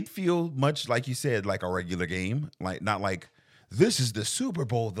 It did feel much, like you said, like a regular game. Like, not like, this is the Super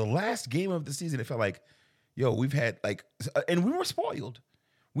Bowl, the last game of the season. It felt like, yo, we've had and we were spoiled.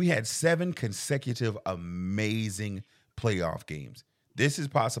 We had 7 consecutive amazing playoff games. This is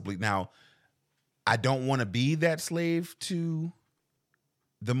possibly, now, I don't want to be that slave to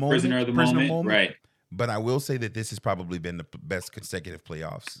the moment. Prisoner of the moment. Right. But I will say that this has probably been the best consecutive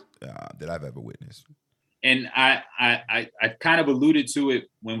playoffs that I've ever witnessed. And I kind of alluded to it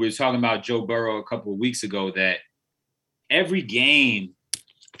when we were talking about Joe Burrow a couple of weeks ago, that every game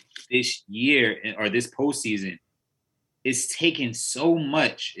this year or this postseason is taking so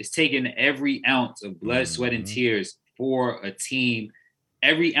much. It's taking every ounce of blood, sweat, and tears for a team,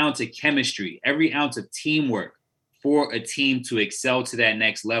 every ounce of chemistry, every ounce of teamwork for a team to excel to that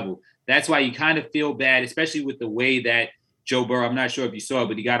next level. That's why you kind of feel bad, especially with the way that Joe Burrow, I'm not sure if you saw it,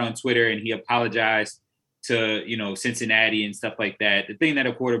 but he got on Twitter and he apologized to, Cincinnati and stuff like that. The thing that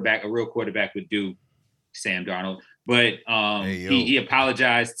a real quarterback would do, Sam Darnold. But he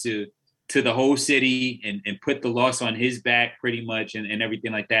apologized to the whole city and put the loss on his back pretty much and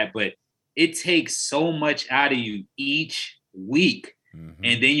everything like that. But it takes so much out of you each week. Mm-hmm.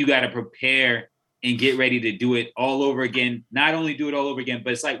 And then you got to prepare and get ready to do it all over again. Not only do it all over again,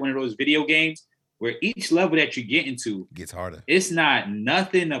 but it's like one of those video games where each level that you get into gets harder. It's not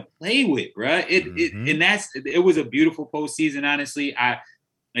nothing to play with, right? It was a beautiful postseason. Honestly, I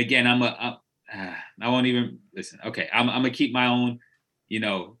won't even listen. Okay, I'm gonna keep my own,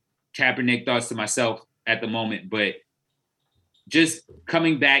 Kaepernick thoughts to myself at the moment, but just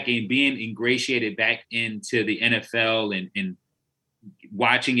coming back and being ingratiated back into the NFL and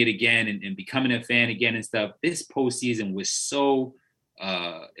watching it again and becoming a fan again and stuff. This postseason was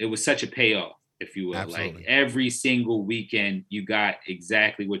it was such a payoff, if you will. Absolutely. Like every single weekend, you got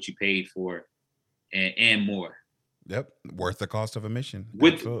exactly what you paid for and more. Yep, worth the cost of admission.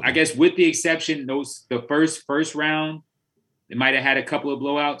 I guess with the exception, the first round, it might have had a couple of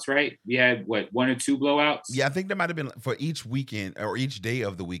blowouts, right? We had one or two blowouts? Yeah, I think there might have been for each weekend or each day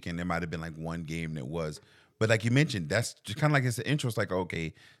of the weekend, there might have been like one game that was. But like you mentioned, that's just kind of like it's an interest. Like,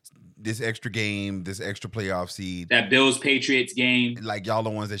 okay, this extra game, this extra playoff seed, that Bills Patriots game, like y'all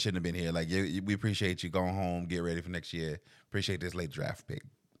the ones that shouldn't have been here. Like we appreciate you going home, get ready for next year. Appreciate this late draft pick,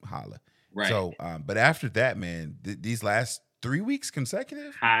 holla. Right. So, but after that, man, these last 3 weeks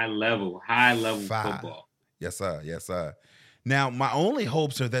consecutive, high level football. Yes, sir. Now, my only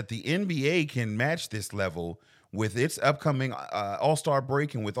hopes are that the NBA can match this level with its upcoming All-Star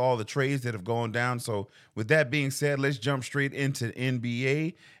break and with all the trades that have gone down. So, with that being said, let's jump straight into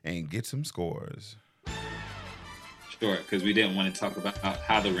NBA and get some scores. Sure, because we didn't want to talk about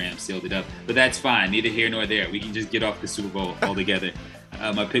how the Rams sealed it up. But that's fine. Neither here nor there. We can just get off the Super Bowl altogether.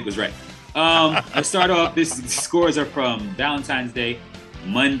 My pick was right. Let's start off. These scores are from Valentine's Day,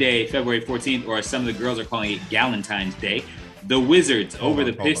 Monday, February 14th, or some of the girls are calling it Galentine's Day. The Wizards over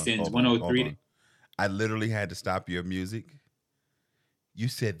the Pistons, 103. I literally had to stop your music. You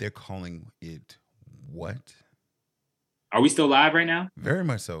said they're calling it what? Are we still live right now? Very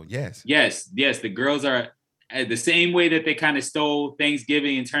much so, yes. Yes. The girls are the same way that they kind of stole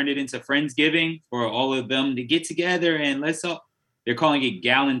Thanksgiving and turned it into Friendsgiving for all of them to get together and they're calling it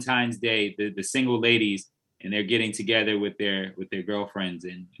Galentine's Day, the single ladies, and they're getting together with their girlfriends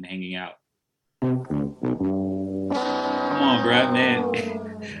and hanging out. Come on, bro, man.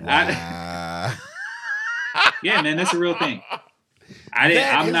 Yeah, man, that's a real thing.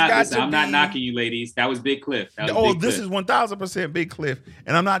 I'm not knocking you, ladies. That was Big Cliff. This is 1,000% Big Cliff,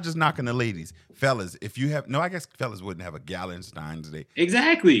 and I'm not just knocking the ladies, fellas. If you have I guess fellas wouldn't have a Galentine's Day.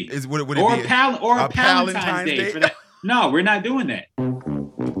 Exactly. Would it be a Palentine's Day for that? No, we're not doing that.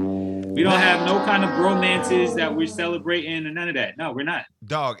 We don't have no kind of romances that we're celebrating or none of that. No, we're not.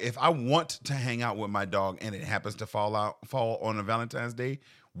 Dog, if I want to hang out with my dog and it happens to fall on a Valentine's Day,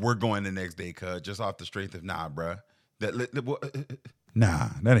 we're going the next day, cuz just off the strength of bruh. Nah,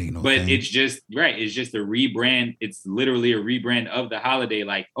 that ain't no But thing. it's just right. It's just a rebrand. It's literally a rebrand of the holiday.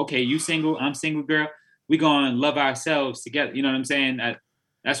 Like, okay, you single, I'm single, girl. We gonna love ourselves together. You know what I'm saying?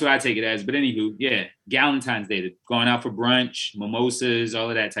 That's what I take it as. But anywho, yeah, Galentine's Day, going out for brunch, mimosas, all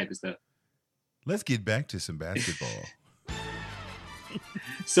of that type of stuff. Let's get back to some basketball.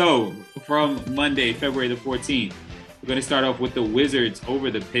 So from Monday, February the 14th, we're going to start off with the Wizards over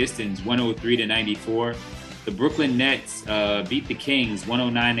the Pistons, 103-94. The Brooklyn Nets beat the Kings,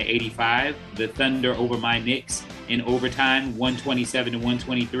 109-85. The Thunder over my Knicks in overtime,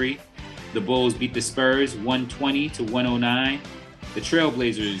 127-123. The Bulls beat the Spurs, 120-109. The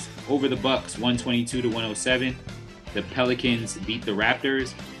Trailblazers over the Bucks, 122-107. The Pelicans beat the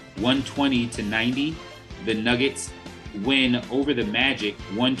Raptors, 120-90. The Nuggets win over the Magic,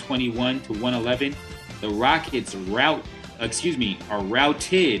 121-111. The Rockets are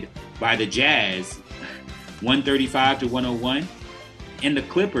routed by the Jazz, 135-101. And the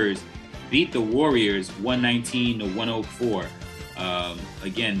Clippers beat the Warriors, 119-104.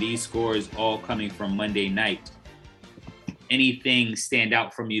 Again, these scores all coming from Monday night. Anything stand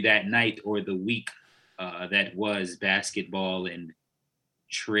out from you that night or the week that was basketball and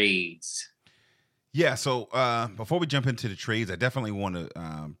trades? Yeah, so before we jump into the trades, I definitely want to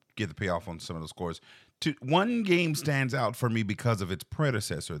give the payoff on some of the scores. One game stands out for me because of its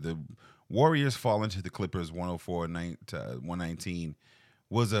predecessor. The Warriors falling to the Clippers 104-119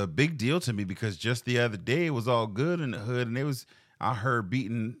 was a big deal to me because just the other day it was all good in the hood, and I heard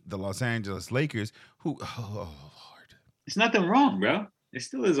beating the Los Angeles Lakers, who, oh Lord. It's nothing wrong, bro. It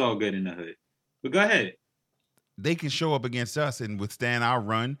still is all good in the hood. But go ahead. They can show up against us and withstand our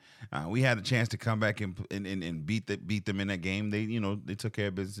run. We had a chance to come back and beat them in that game. They took care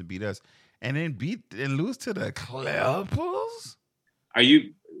of business and beat us, and then lose to the Clippers. Are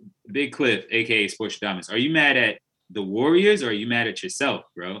you Big Cliff, aka Sports Dominance? Are you mad at the Warriors or are you mad at yourself,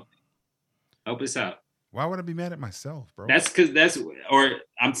 bro? Help us out. Why would I be mad at myself, bro? Or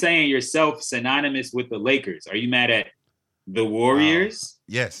I'm saying yourself synonymous with the Lakers. Are you mad at the Warriors?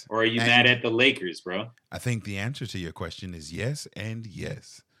 Yes. Or are you mad at the Lakers, bro? I think the answer to your question is yes and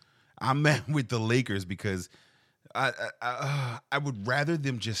yes. I'm mad with the Lakers because I would rather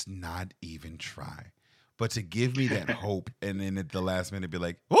them just not even try. But to give me that hope and then at the last minute be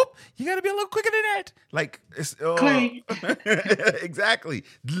like, whoop, you got to be a little quicker than that. Like, it's exactly.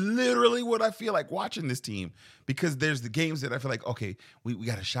 Literally what I feel like watching this team. Because there's the games that I feel like, okay, we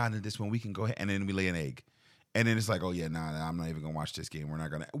got a shot at this one. We can go ahead. And then we lay an egg. And then it's like, oh, yeah, nah, I'm not even going to watch this game. We're not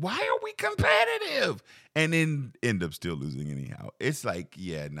going to. Why are we competitive? And then end up still losing anyhow. It's like,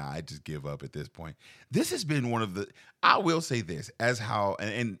 yeah, nah, I just give up at this point. This has been one of the, I will say this, as how,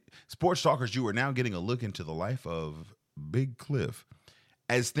 and sports talkers, you are now getting a look into the life of Big Cliff.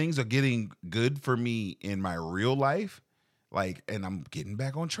 As things are getting good for me in my real life, like, and I'm getting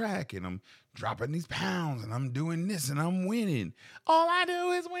back on track and I'm dropping these pounds and I'm doing this and I'm winning. All I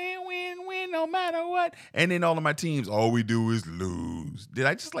do is win, no matter what. And then all of my teams, all we do is lose. Did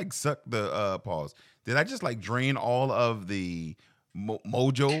I just like suck the pause? Did I just like drain all of the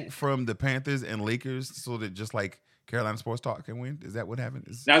mojo from the Panthers and Lakers so that just like Carolina Sports Talk can win? Is that what happened?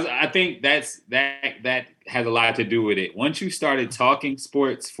 I think that has a lot to do with it. Once you started talking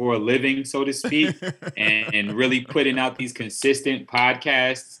sports for a living, so to speak, and really putting out these consistent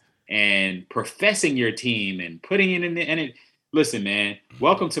podcasts and professing your team and putting it in the, and it, listen, man,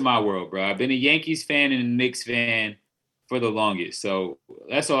 welcome to my world, bro. I've been a Yankees fan and a Knicks fan for the longest. So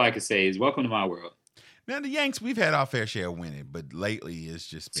that's all I can say is welcome to my world. Now the Yanks, we've had our fair share of winning, but lately it's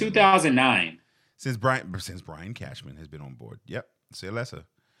just been 2009. Since Brian Cashman has been on board. Yep, say lesser.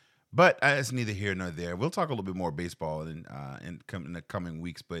 But it's neither here nor there. We'll talk a little bit more baseball in the coming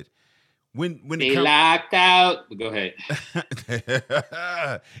weeks. But when they locked out, go ahead.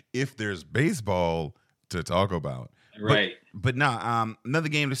 If there's baseball to talk about, right? But nah, another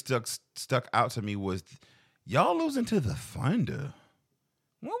game that stuck out to me was y'all losing to the Thunder.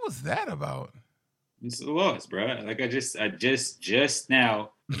 What was that about? It's a loss, bro. Like I just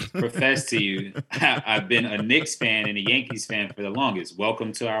now professed to you, I've been a Knicks fan and a Yankees fan for the longest.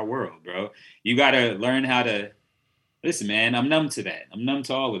 Welcome to our world, bro. You got to learn how to listen, man. I'm numb to that. I'm numb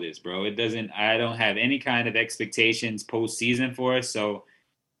to all of this, bro. I don't have any kind of expectations postseason for us. So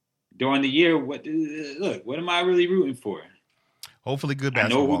during the year, what am I really rooting for? Hopefully good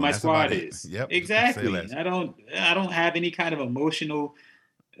basketball. I know who my squad is. Yep. Exactly. I don't have any kind of emotional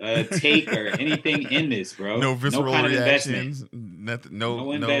take or anything in this, bro. No visceral kind of reactions. Investment.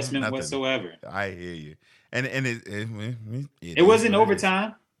 No investment nothing. whatsoever. I hear you. And it wasn't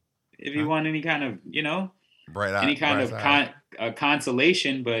overtime. If you want any kind of, any kind of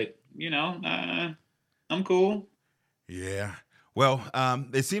consolation, but I'm cool. Yeah. Well,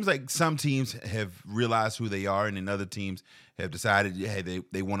 it seems like some teams have realized who they are, and then other teams have decided, hey,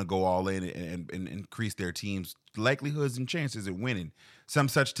 they want to go all in and increase their team's likelihoods and chances at winning. Some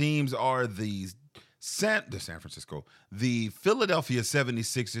such teams are the San Francisco, the Philadelphia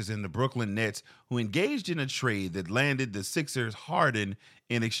 76ers, and the Brooklyn Nets, who engaged in a trade that landed the Sixers Harden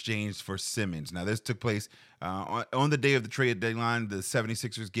in exchange for Simmons. Now, this took place on the day of the trade deadline. The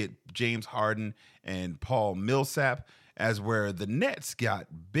 76ers get James Harden and Paul Millsap, as where the Nets got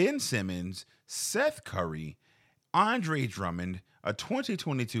Ben Simmons, Seth Curry, Andre Drummond, a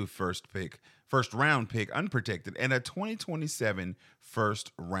 2022 first round pick, unprotected, and a 2027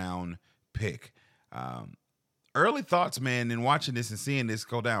 first round pick. Early thoughts, man, in watching this and seeing this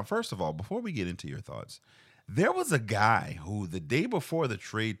go down. First of all, before we get into your thoughts, there was a guy who the day before the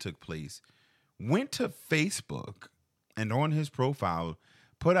trade took place went to Facebook and on his profile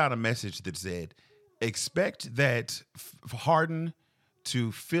put out a message that said, expect that Harden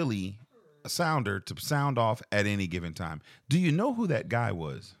to Philly sounder to sound off at any given time. Do you know who that guy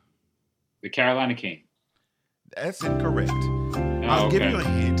was? The Carolina King. That's incorrect. I'll give you a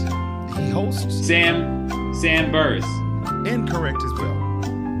hint. He hosts Sam Burris. Incorrect as well.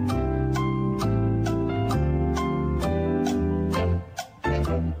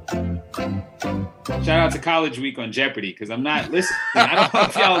 Shout out to College Week on Jeopardy, because I'm not listening. I don't know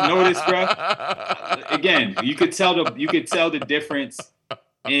if y'all noticed, bro. Again, you could tell the difference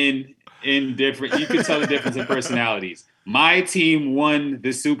in different. You could tell the difference in personalities. My team won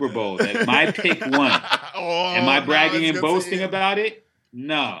the Super Bowl. That my pick won. Am I bragging and boasting about it?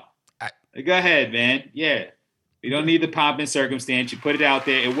 No. Go ahead, man. Yeah. We don't need the pomp and circumstance. You put it out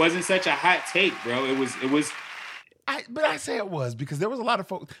there. It wasn't such a hot take, bro. It was. But I say it was because there was a lot of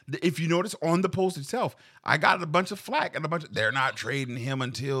folks. If you notice on the post itself, I got a bunch of flack and they're not trading him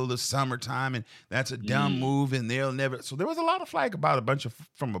until the summertime, and that's a dumb move, and they'll never. So there was a lot of flack about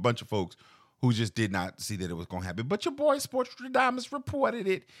from a bunch of folks who just did not see that it was going to happen. But your boy Sportstradamus reported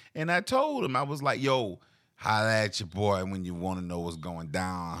it, and I told him, I was like, yo, holla at your boy when you want to know what's going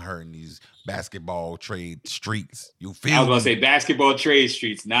down her in these basketball trade streets. You feel I was going me? to say basketball trade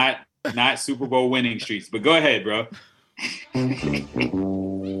streets, not Super Bowl winning streets. But go ahead, bro. I'm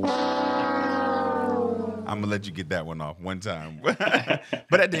going to let you get that one off one time. But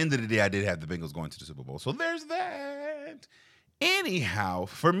at the end of the day, I did have the Bengals going to the Super Bowl. So there's that. Anyhow,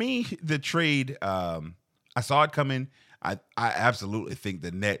 for me, the trade, I saw it coming. I absolutely think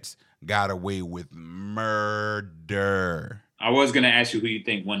the Nets got away with murder. I was going to ask you who you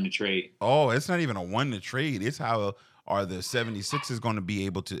think won the trade. Oh, it's not even a won the trade. It's how are the 76ers going to be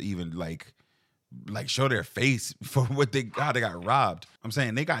able to even like show their face for what they got robbed. I'm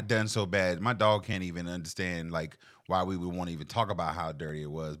saying they got done so bad. My dog can't even understand like why we would want to even talk about how dirty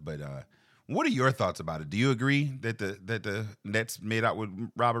it was. But what are your thoughts about it? Do you agree that the Nets made out with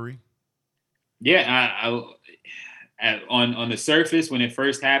robbery? Yeah, on the surface when it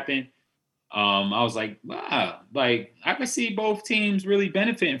first happened, I was like, wow, like I could see both teams really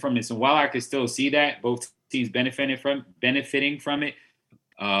benefiting from this. And while I could still see that both teams benefiting from it,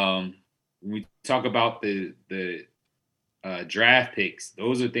 when we talk about the draft picks,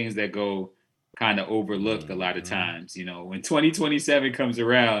 those are things that go kind of overlooked a lot of times. You know, when 2027 comes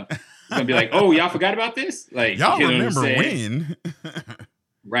around, it's gonna be like, oh, y'all forgot about this? Like, y'all you know remember when?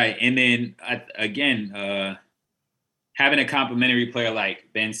 Right. And then again, having a complimentary player like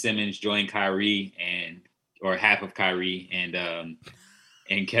Ben Simmons join Kyrie or half of Kyrie and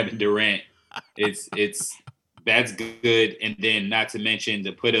Kevin Durant, that's good. And then not to mention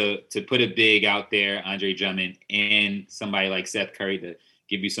to put a big out there, Andre Drummond, and somebody like Seth Curry to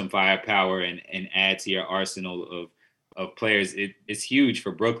give you some firepower and add to your arsenal of players. It's huge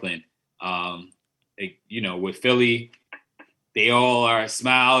for Brooklyn. With Philly, they all are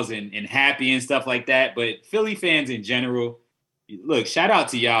smiles and happy and stuff like that. But Philly fans in general, look, shout out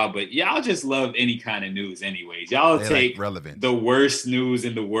to y'all, but y'all just love any kind of news anyways. Y'all take the worst news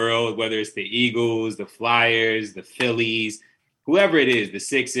in the world, whether it's the Eagles, the Flyers, the Phillies, whoever it is, the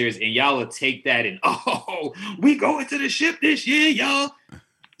Sixers, and y'all will take that and, oh, we going to the ship this year, y'all.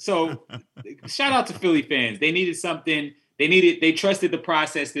 So shout out to Philly fans. They needed something. They trusted the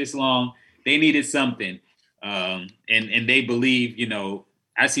process this long. They needed something. And they believe,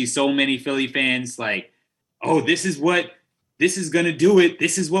 I see so many Philly fans like, oh, this is going to do it.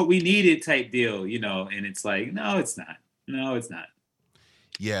 This is what we needed type deal, and it's like, no, it's not. No, it's not.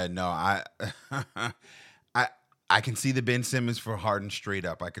 Yeah, no, I can see the Ben Simmons for Harden straight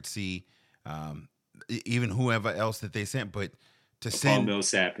up. I could see even whoever else that they sent, but to send Paul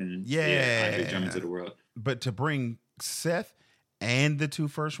Millsap and Andre Drummond to the world. But to bring Seth and the 2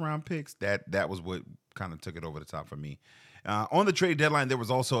 first-round picks, that was what kind of took it over the top for me. On the trade deadline, there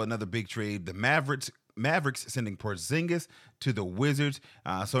was also another big trade. The Mavericks sending Porzingis to the Wizards.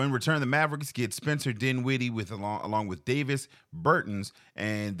 So in return, the Mavericks get Spencer Dinwiddie along with Davis Bertans,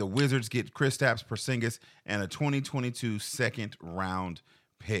 and the Wizards get Kristaps Porzingis and a 2022 second-round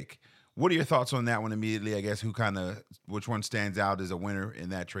pick. What are your thoughts on that one immediately? I guess which one stands out as a winner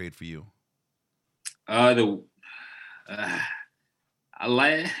in that trade for you? I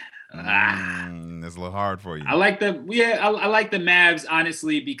like. It's a little hard for you. I like the Mavs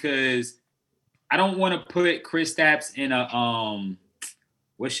honestly because I don't want to put Kristaps in a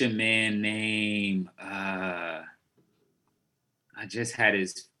what's your man name? I just had he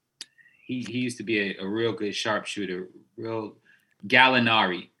used to be a real good sharpshooter, real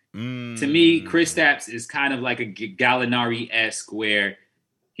Gallinari. To me, Kristaps is kind of like a Gallinari-esque where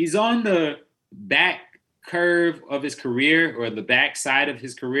he's on the back curve of his career or the back side of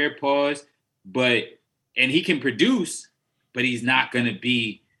his career and he can produce, but he's not going to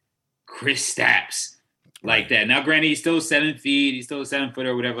be Kristaps like that. Now, granted, he's still 7 feet. He's still a 7-footer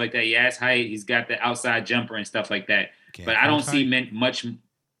or whatever like that. He has height. He's got the outside jumper and stuff like that. But I don't see much.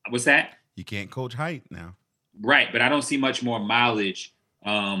 What's that? You can't coach height now. Right. But I don't see much more mileage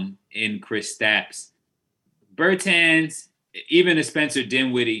in Kristaps. Bertans, even a Spencer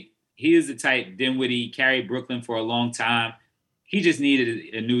Dinwiddie, he is the type. Dinwiddie carried Brooklyn for a long time. He just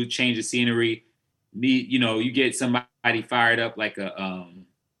needed a new change of scenery. You get somebody fired up like a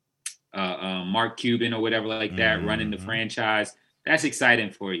Mark Cuban or whatever like that, running the franchise. That's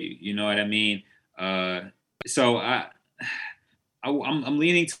exciting for you. You know what I mean? So I'm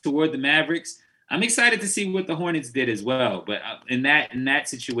leaning toward the Mavericks. I'm excited to see what the Hornets did as well. But in that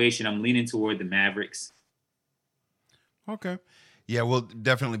situation, I'm leaning toward the Mavericks. Okay. Yeah, we'll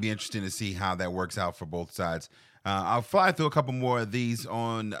definitely be interesting to see how that works out for both sides. I'll fly through a couple more of these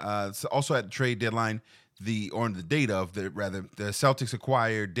on also at the trade deadline. the Celtics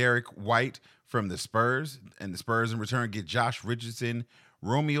acquired Derek White from the Spurs, and the Spurs in return get Josh Richardson,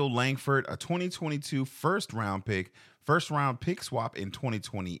 Romeo Langford, a 2022 first round pick swap in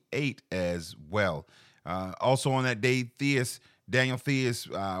 2028 as well. Also on that day, Daniel Theus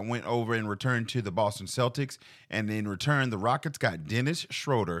went over and returned to the Boston Celtics, and in return, the Rockets got Dennis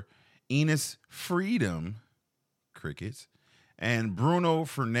Schroeder, Enes Freedom, Crickets, and Bruno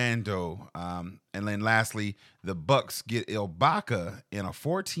Fernando. And then lastly, the Bucks get Ibaka in a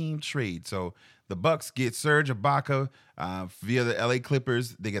 4-team trade. So the Bucks get Serge Ibaka via the LA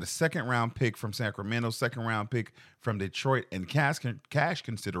Clippers. They get a second-round pick from Sacramento, second-round pick from Detroit, and cash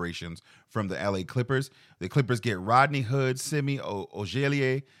considerations from the LA Clippers. The Clippers get Rodney Hood, Semi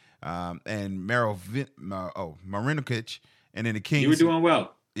Ojeleye, and Marinovic. And then the Kings. You were doing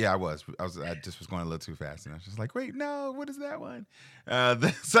well. Yeah, I just was going a little too fast, and I was just like, wait, no, what is that one?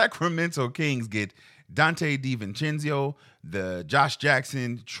 The Sacramento Kings get Dante DiVincenzo, the Josh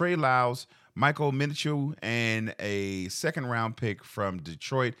Jackson, Trey Lyles, Michael Minichou, and a second-round pick from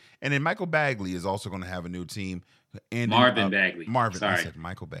Detroit. And then Michael Bagley is also going to have a new team. Marvin Bagley. I said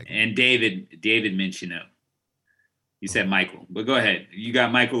Michael Bagley. And David mentioned him. You said Michael, but go ahead. You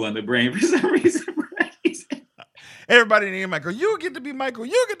got Michael on the brain for some reason. Everybody named Michael. You get to be Michael.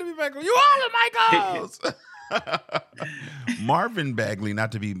 You get to be Michael. You all are Michaels. Marvin Bagley,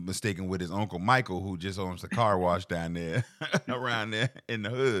 not to be mistaken with his uncle Michael, who just owns the car wash down there, around there in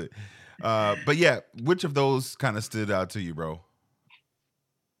the hood. But yeah, which of those kind of stood out to you, bro?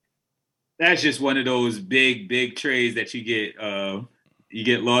 That's just one of those big trades that you get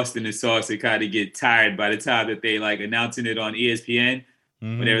lost in the sauce and kind of get tired by the time that they like announcing it on ESPN.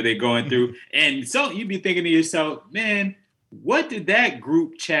 Whenever they're going through. And so you'd be thinking to yourself, man, what did that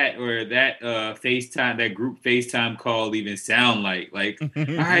group chat or that group FaceTime call even sound like? Like, all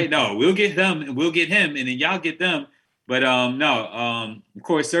right, no, we'll get them and we'll get him and then y'all get them. But of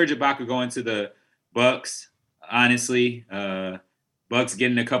course, Serge Ibaka going to the Bucks, honestly. Bucks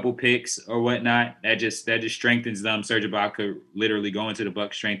getting a couple picks or whatnot. That just strengthens them. Serge Ibaka literally going to the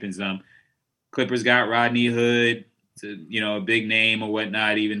Bucks strengthens them. Clippers got Rodney Hood. To, a big name or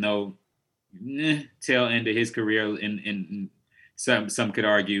whatnot, even though tail end of his career, in some could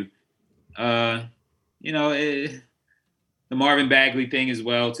argue. The Marvin Bagley thing as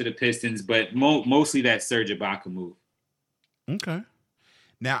well to the Pistons, but mostly that Serge Ibaka move. Okay.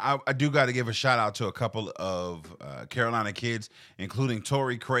 Now, I do got to give a shout out to a couple of Carolina kids, including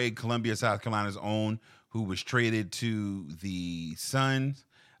Torrey Craig, Columbia, South Carolina's own, who was traded to the Suns.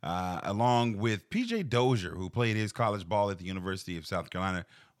 Along with PJ Dozier, who played his college ball at the University of South Carolina,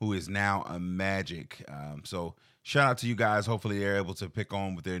 who is now a Magic. So shout out to you guys. Hopefully they're able to pick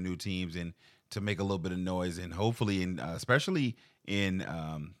on with their new teams and to make a little bit of noise. And hopefully, especially in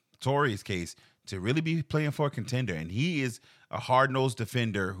Torrey's case, to really be playing for a contender. And he is a hard-nosed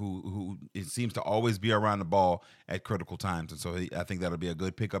defender who it seems to always be around the ball at critical times. And so I think that'll be a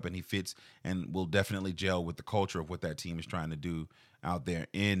good pickup, and he fits and will definitely gel with the culture of what that team is trying to do out there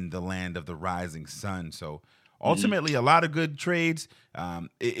in the land of the rising sun. So ultimately, a lot of good trades. A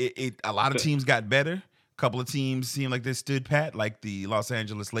lot of teams got better. A couple of teams seemed like they stood pat, like the Los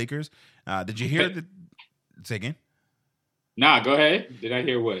Angeles Lakers. Did you hear that? Say again? Nah, go ahead. Did I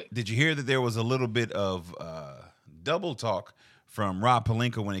hear what? Did you hear that there was a little bit of double talk from Rob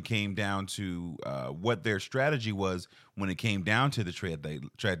Pelinka when it came down to what their strategy was when it came down to the trade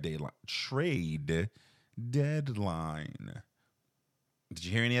deadline? Did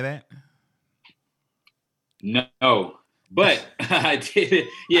you hear any of that? No, but I did.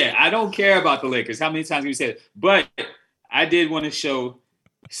 Yeah, I don't care about the Lakers. How many times have you said it? But I did want to show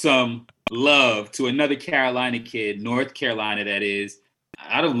some love to another Carolina kid, North Carolina, that is,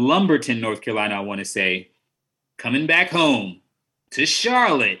 out of Lumberton, North Carolina, I want to say, coming back home to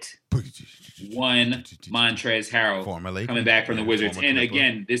Charlotte, one Montrezl Harrell coming back from the Wizards. And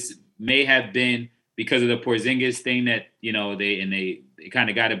again, this may have been because of the Porzingis thing that, they kind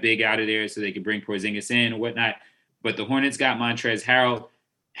of got a big out of there so they could bring Porzingis in and whatnot. But the Hornets got Montrezl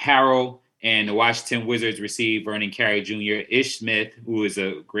Harrell, and the Washington Wizards received Vernon Carey Jr., Ish Smith, who is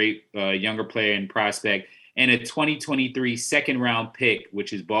a great younger player and prospect, and a 2023 second-round pick,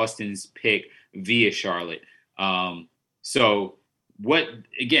 which is Boston's pick via Charlotte. So what,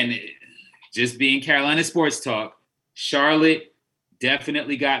 again, just being Carolina sports talk, Charlotte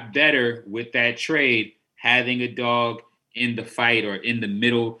definitely got better with that trade, having a dog in the fight or in the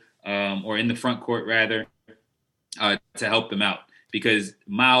middle or in the front court, rather, to help them out. Because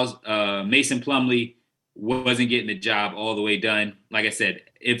Mason Plumlee wasn't getting the job all the way done. Like I said,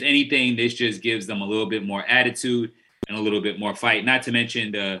 if anything, this just gives them a little bit more attitude and a little bit more fight. Not to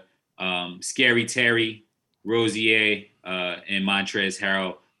mention the Scary Terry Rozier, and Montrezl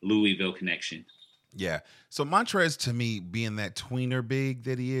Harrell Louisville connection. Yeah. So Montrez, to me, being that tweener big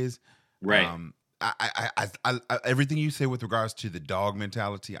that he is, Right. I everything you say with regards to the dog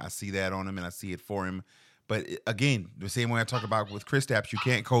mentality, I see that on him and I see it for him. But again, the same way I talk about with Kristaps, you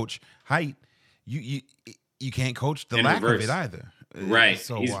can't coach height. You can't coach the In lack reverse. of it either. Right.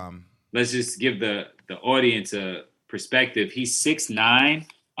 So Let's just give the audience a perspective. He's 6'9",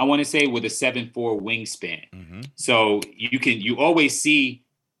 I want to say, with a 7'4" wingspan. mm-hmm. So you always see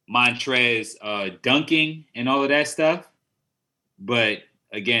Montrez dunking and all of that stuff. But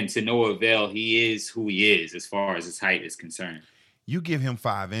again, to no avail, he is who he is as far as his height is concerned. You give him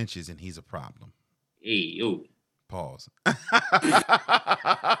 5 inches and he's a problem. Hey, yo. Pause.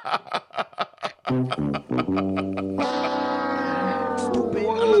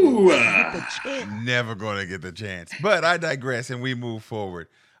 Never gonna get the chance. But I digress and we move forward.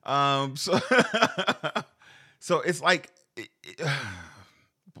 So it's like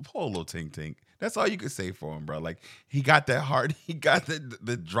Polo Tink Tink. That's all you could say for him, bro. Like, he got that heart, he got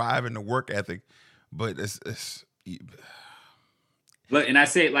the drive and the work ethic, but it's Look, and I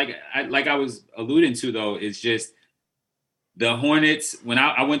say, like I was alluding to, though, it's just the Hornets. When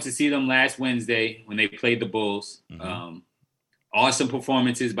I went to see them last Wednesday when they played the Bulls, mm-hmm. Awesome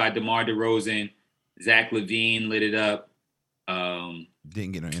performances by DeMar DeRozan. Zach LaVine lit it up.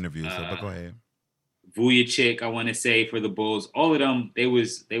 Didn't get no interview, but go ahead. Vujacic, I want to say, for the Bulls. All of them, they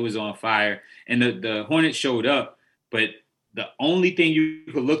was on fire. And the Hornets showed up, but the only thing you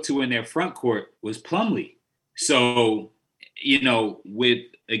could look to in their front court was Plumlee. So, with,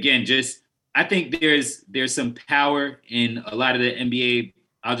 again, just I think there's some power in a lot of the NBA.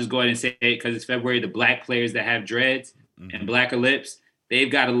 I'll just go ahead and say it because it's February. The black players that have dreads mm-hmm. and blacker lips,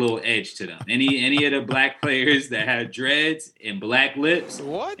 they've got a little edge to them. Any of the black players that have dreads and black lips,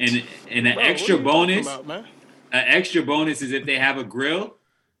 what? And an Bro, extra bonus, an extra bonus is if they have a grill.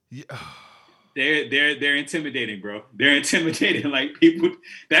 Yeah. They're intimidating, bro. They're intimidating. Like, people.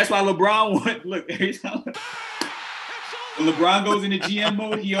 That's why LeBron look every time. When LeBron goes into GM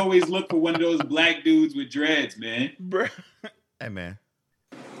mode, he always look for one of those black dudes with dreads, man. Bro. Hey, man.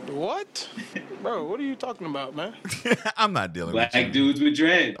 What? Bro, what are you talking about, man? I'm not dealing black with you. dudes with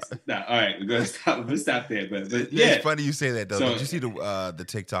dreads. Nah, all right, we're gonna stop. Let's stop there. But yeah, it's funny you say that though. So, did you see the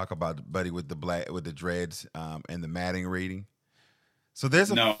TikTok about the buddy with the dreads and the matting rating? So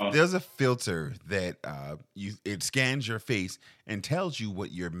there's a filter that it scans your face and tells you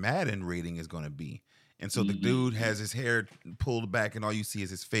what your Madden rating is going to be. And so the dude has his hair pulled back and all you see is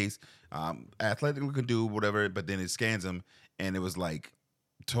his face. Athletic looking dude, whatever, but then it scans him and it was like,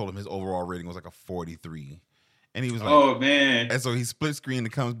 told him his overall rating was like a 43. And he was like, oh, man. And so he split screen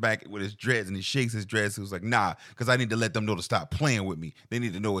and comes back with his dreads and he shakes his dreads. He was like, nah, because I need to let them know to stop playing with me. They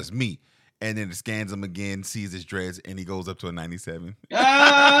need to know it's me. And then it scans him again, sees his dreads, and he goes up to a 97.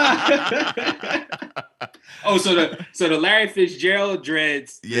 Oh, so the Larry Fitzgerald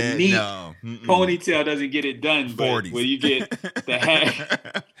dreads, the neat ponytail doesn't get it done. 40s. When you get the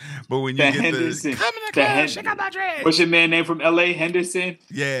hat, but when you get Henderson, come in the club, check out my dreads. What's your man name from LA? Henderson.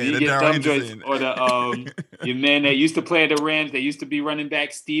 Yeah, you get dumb joints, or the your man that used to play at the Rams, that used to be running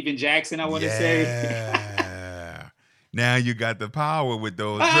back, Steven Jackson. I want to say. Now you got the power with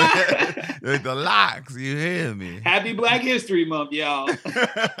those with the locks. You hear me? Happy Black History Month, y'all.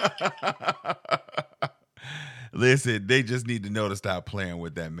 Listen, they just need to know to stop playing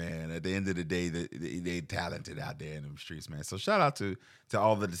with that, man. At the end of the day, they talented out there in them streets, man. So shout out to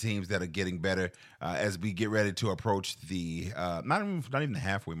all of the teams that are getting better as we get ready to approach the not even the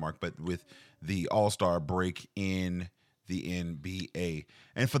halfway mark, but with the All-Star break in the NBA.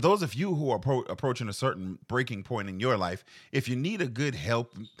 And for those of you who are approaching a certain breaking point in your life, if you need a good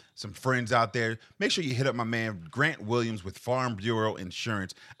help, some friends out there, make sure you hit up my man Grant Williams with Farm Bureau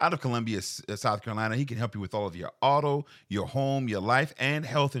Insurance out of Columbia, South Carolina. He can help you with all of your auto, your home, your life, and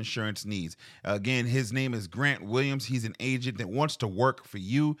health insurance needs. Again, his name is Grant Williams. He's an agent that wants to work for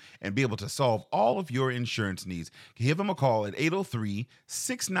you and be able to solve all of your insurance needs. Give him a call at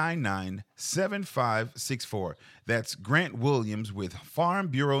 803-699-7564. That's Grant Williams with Farm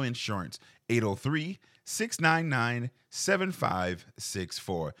Bureau Insurance,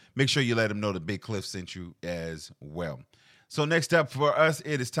 803-699-7564. Make sure you let him know the Big Cliff sent you as well. So next up for us,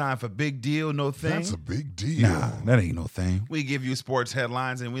 it is time for Big Deal, No Thing. That's a big deal. Nah, that ain't no thing. We give you sports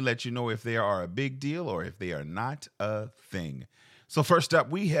headlines and we let you know if they are a big deal or if they are not a thing. So first up,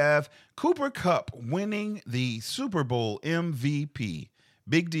 we have Cooper Kupp winning the Super Bowl MVP.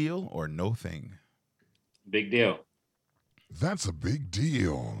 Big deal or no thing? Big deal. That's a big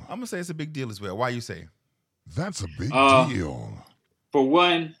deal. I'm going to say it's a big deal as well. Why you say? That's a big deal. For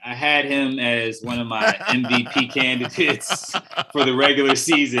one, I had him as one of my MVP candidates for the regular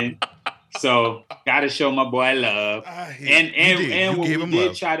season. So gotta show my boy love. And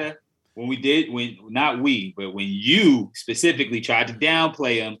when you specifically tried to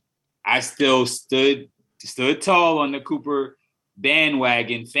downplay him, I still stood tall on the Cooper fan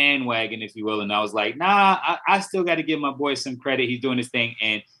wagon, if you will. And I was like, nah, I still got to give my boy some credit. He's doing his thing.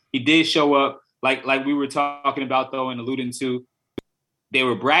 And he did show up like we were talking about, though, and alluding to. They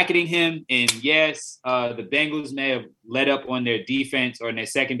were bracketing him. And yes, the Bengals may have let up on their defense or in their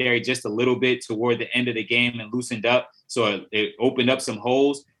secondary just a little bit toward the end of the game and loosened up. So it opened up some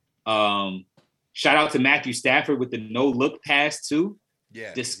holes. Shout out to Matthew Stafford with the no-look pass, too.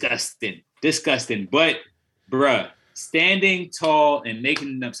 Yeah. Disgusting. But, bruh, standing tall and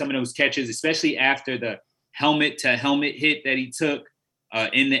making some of those catches, especially after the helmet-to-helmet hit that he took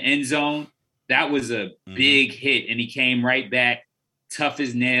in the end zone, that was a big hit. And he came right back, tough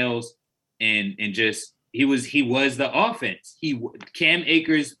as nails, and just he was the offense. Cam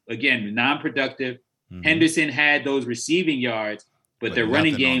Akers, again, non-productive. Henderson had those receiving yards, but their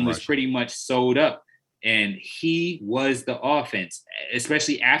running game was pretty much sold up. And he was the offense,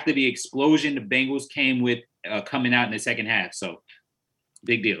 especially after the explosion the Bengals came with coming out in the second half. So,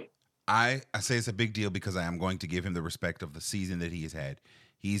 big deal. I say it's a big deal because I am going to give him the respect of the season that he has had.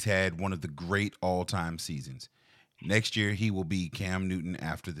 He's had one of the great all-time seasons. Next year, he will be Cam Newton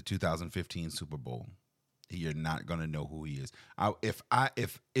after the 2015 Super Bowl. You're not going to know who he is.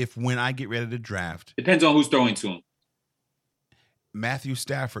 If when I get ready to draft, depends on who's throwing to him. Matthew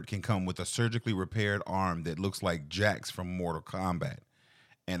Stafford can come with a surgically repaired arm that looks like Jax from Mortal Kombat,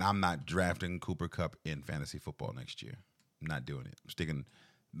 and I'm not drafting Cooper Kupp in fantasy football next year. I'm not doing it. I'm sticking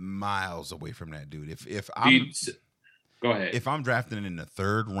miles away from that dude. Go ahead. If I'm drafting in the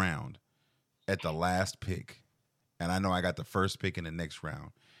third round at the last pick, and I know I got the first pick in the next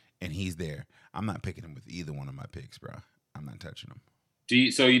round, and he's there, I'm not picking him with either one of my picks, bro. I'm not touching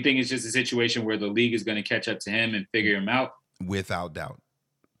him. So you think it's just a situation where the league is going to catch up to him and figure him out? Without doubt.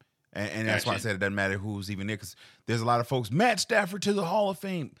 And that's why I said it doesn't matter who's even there, because there's a lot of folks, Matt Stafford to the Hall of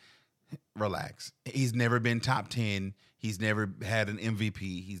Fame. Relax. He's never been top 10. He's never had an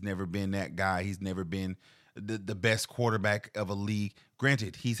MVP. He's never been that guy. He's never been the best quarterback of a league.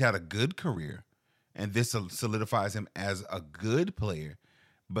 Granted, he's had a good career, and this solidifies him as a good player,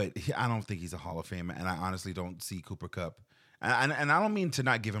 but I don't think he's a Hall of Famer, and I honestly don't see Cooper Kupp. And I don't mean to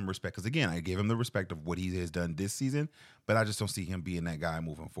not give him respect, because, again, I gave him the respect of what he has done this season, but I just don't see him being that guy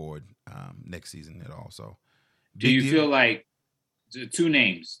moving forward next season at all. So, do you feel like two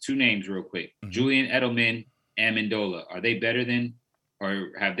names real quick, Julian Edelman, Amendola, are they better than, or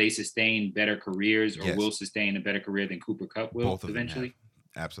have they sustained better careers, or will sustain a better career than Cooper Kupp will eventually?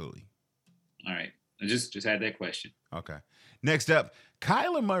 Absolutely. All right. I just had that question. Okay. Next up,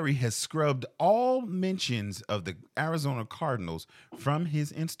 Kyler Murray has scrubbed all mentions of the Arizona Cardinals from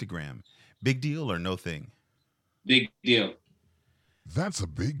his Instagram. Big deal or no thing? Big deal. That's a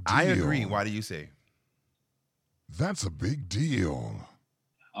big deal. I agree. Why do you say? That's a big deal.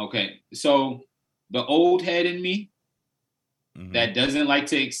 Okay. So the old head in me that doesn't like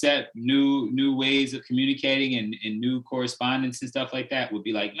to accept new ways of communicating and new correspondence and stuff like that would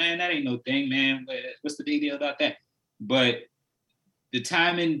be like, man, that ain't no thing, man. What's the big deal about that? But the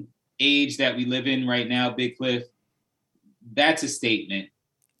time and age that we live in right now, Big Cliff, that's a statement.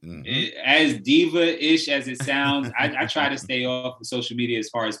 As diva-ish as it sounds, I try to stay off of social media as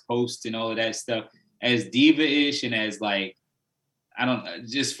far as posts and all of that stuff. As diva-ish and as like, I don't,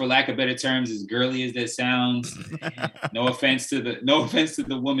 just for lack of better terms, as girly as that sounds. No offense to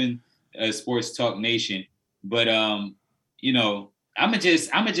the woman sports talk nation, but you know, I'ma just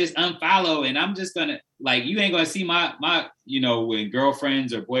unfollow, and I'm just gonna, like, you ain't gonna see my when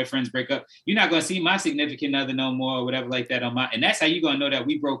girlfriends or boyfriends break up, you're not gonna see my significant other no more or whatever like that on my, and that's how you gonna know that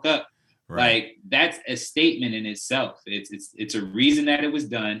we broke up. Right. Like, that's a statement in itself. It's a reason that it was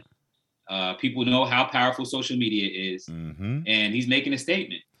done. People know how powerful social media is, and he's making a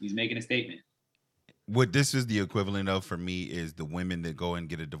statement. What this is the equivalent of for me is the women that go and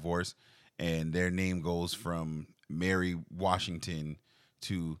get a divorce, and their name goes from Mary Washington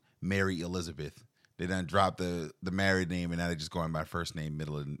to Mary Elizabeth. They done dropped the married name, and now they're just going by first name,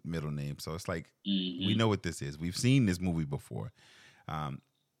 middle name. So it's like, we know what this is. We've seen this movie before.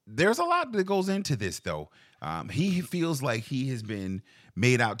 There's a lot that goes into this, though. He feels like he has been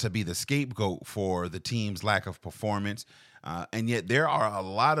made out to be the scapegoat for the team's lack of performance. And yet there are a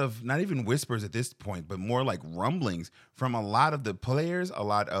lot of, not even whispers at this point, but more like rumblings from a lot of the players, a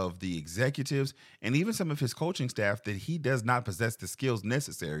lot of the executives, and even some of his coaching staff that he does not possess the skills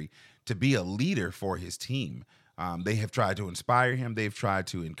necessary to be a leader for his team. They have tried to inspire him. They've tried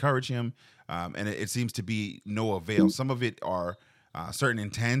to encourage him. And it seems to be no avail. Some of it are certain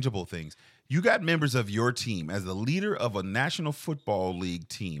intangible things. You got members of your team as the leader of a National Football League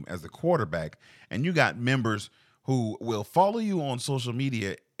team, as the quarterback, and you got members who will follow you on social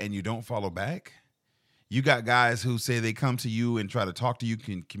media and you don't follow back. You got guys who say they come to you and try to talk to you,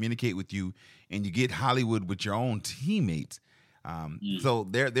 can communicate with you, and you get Hollywood with your own teammates. So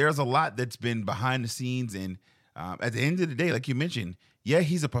there's a lot that's been behind the scenes. And at the end of the day, like you mentioned, yeah,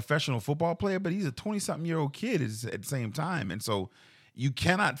 he's a professional football player, but he's a 20-something-year-old kid at the same time. And so you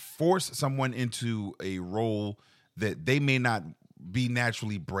cannot force someone into a role that they may not be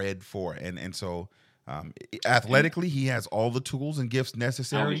naturally bred for. And so athletically, he has all the tools and gifts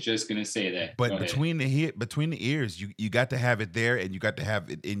necessary. I was just going to say that. But between the ears, you got to have it there, and you got to have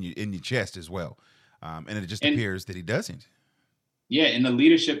it in your chest as well. And it just appears that he doesn't. Yeah, and the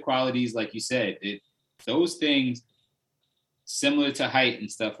leadership qualities, like you said, those things, similar to height and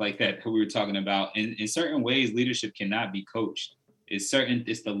stuff like that we were talking about, in certain ways, leadership cannot be coached. It's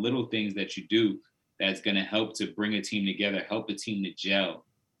the little things that you do that's going to help to bring a team together, help a team to gel.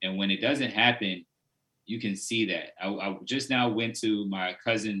 And when it doesn't happen, you can see that. I just now went to my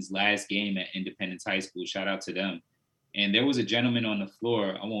cousin's last game at Independence High School. Shout out to them. And there was a gentleman on the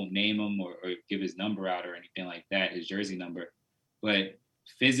floor. I won't name him or give his number out or anything like that, his jersey number, but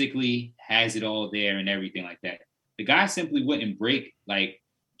physically has it all there and everything like that. The guy simply wouldn't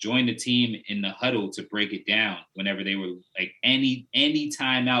join the team in the huddle to break it down whenever they were like any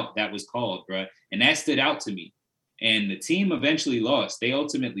timeout that was called, bro. And that stood out to me. And the team eventually lost. They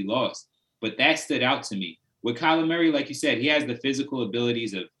ultimately lost. But that stood out to me. With Kyler Murray, like you said, he has the physical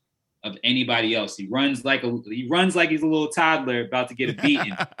abilities of anybody else. He runs like he's a little toddler about to get a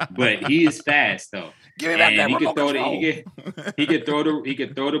beating, but he is fast though. Give me back that remote control. He could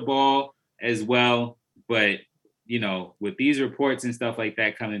throw the ball as well. But with these reports and stuff like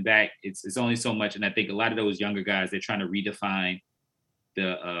that coming back, it's only so much. And I think a lot of those younger guys, they're trying to redefine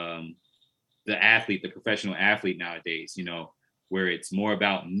the athlete, the professional athlete nowadays. Where it's more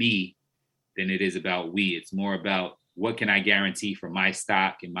about me than it is about we. It's more about what can I guarantee for my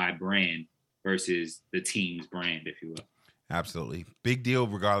stock and my brand versus the team's brand, if you will. Absolutely. Big deal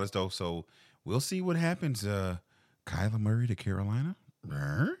regardless, though. So we'll see what happens. Kyler Murray to Carolina.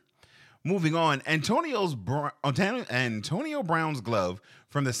 Moving on. Antonio Brown's glove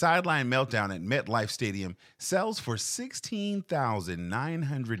from the sideline meltdown at MetLife Stadium sells for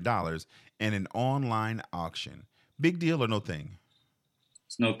 $16,900 in an online auction. Big deal or no thing?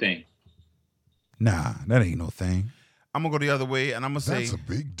 It's no thing. Nah, that ain't no thing. I'm going to go the other way, and I'm going to say... That's a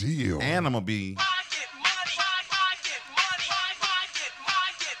big deal. And I'm going to be...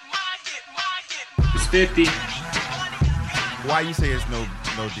 It's 50. Why you say it's no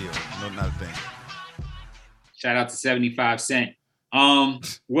deal? No, not a thing. Shout out to 75 Cent.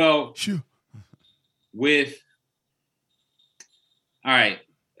 Well, sure. All right,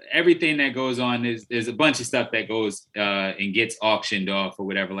 everything that goes on, there's a bunch of stuff that goes and gets auctioned off or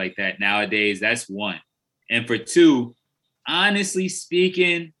whatever like that. Nowadays, that's one. And for two, honestly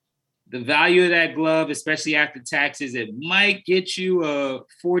speaking, the value of that glove, especially after taxes, it might get you a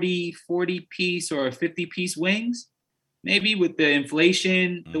 40 piece or a 50 piece wings. Maybe with the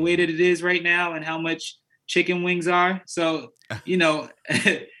inflation, the way that it is right now and how much chicken wings are. So,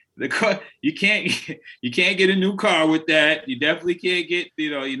 the car, you can't get a new car with that. You definitely can't get,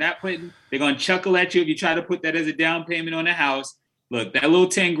 you're not putting, they're going to chuckle at you if you try to put that as a down payment on a house. Look, that little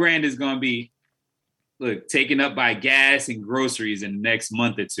 10 grand is going to be, taken up by gas and groceries in the next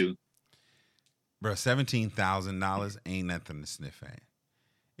month or two. Bro, $17,000 ain't nothing to sniff at.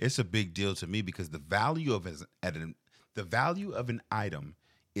 It's a big deal to me because the value of an item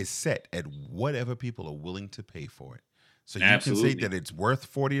is set at whatever people are willing to pay for it. So you Absolutely. can say that it's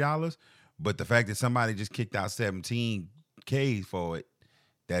worth $40, but the fact that somebody just kicked out $17K for it,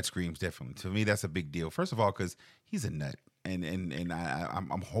 that screams differently. To me, that's a big deal. First of all, because he's a nut. And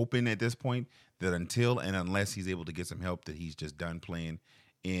I'm hoping at this point that until and unless he's able to get some help, that he's just done playing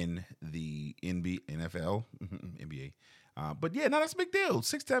in the NFL, NBA. But yeah, no, that's a big deal.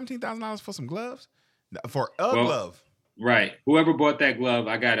 $17,000 for some gloves, for a glove. Right. Whoever bought that glove,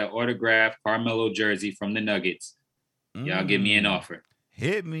 I got an autographed Carmelo jersey from the Nuggets. Y'all give me an offer.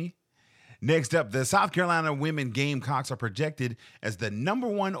 Hit me. Next up, the South Carolina women Gamecocks are projected as the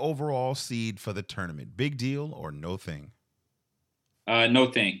 #1 overall seed for the tournament. Big deal or no thing?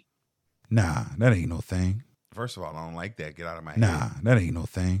 No thing. Nah, that ain't no thing. First of all, I don't like that. Get out of my head. Nah, that ain't no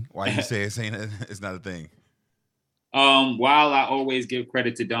thing. Why you say it's not a thing? While I always give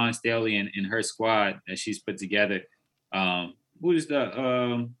credit to Dawn Staley and her squad that she's put together, who's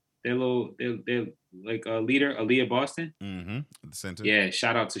the their like a leader, Aaliyah Boston. Mm-hmm. The center. Yeah,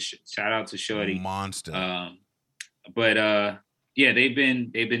 shout out to Shorty. Monster. But yeah, they've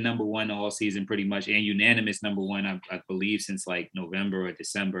been number one all season pretty much, and unanimous number one, I believe, since like November or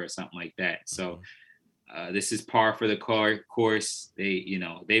December or something like that. So this is par for the course.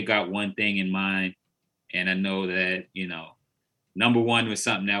 They've got one thing in mind, and I know that number one was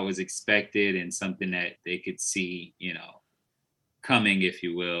something that was expected and something that they could see, coming, if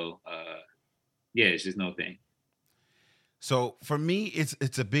you will. Yeah, it's just no thing. So for me,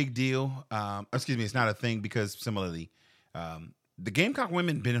 it's a big deal. Excuse me, it's not a thing because similarly, the Gamecock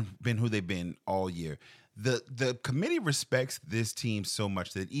women been who they've been all year. The committee respects this team so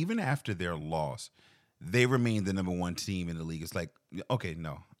much that even after their loss, they remain the number one team in the league. It's like, okay,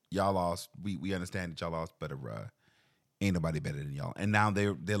 no, y'all lost. We understand that y'all lost, but ain't nobody better than y'all. And now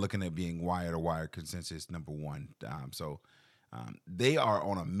they're looking at being wire to wire consensus number one. They are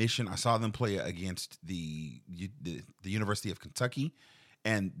on a mission. I saw them play against the University of Kentucky,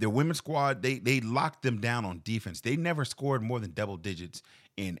 and their women's squad, they locked them down on defense. They never scored more than double digits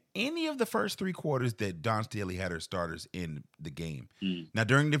in any of the first three quarters that Dawn Staley had her starters in the game. Now,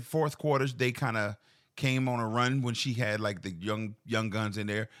 during the fourth quarters, they kind of came on a run when she had like the young guns in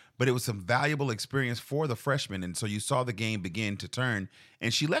there, but it was some valuable experience for the freshmen. And so you saw the game begin to turn,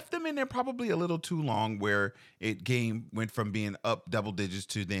 and she left them in there probably a little too long, where game went from being up double digits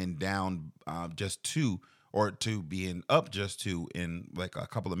to then down just two, or to being up just two in like a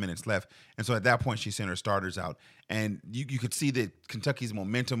couple of minutes left. And so at that point, she sent her starters out, and you could see that Kentucky's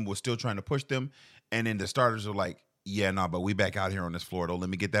momentum was still trying to push them. And then the starters are like, yeah, no, but we back out here on this floor, though. Let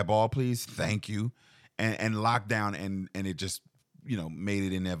me get that ball, please. Thank you. And locked down, and it just, made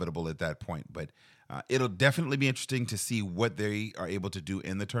it inevitable at that point. But it'll definitely be interesting to see what they are able to do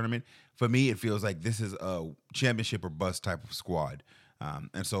in the tournament. For me, it feels like this is a championship or bust type of squad.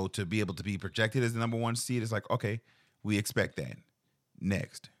 And so to be able to be projected as the number one seed is like, okay, we expect that.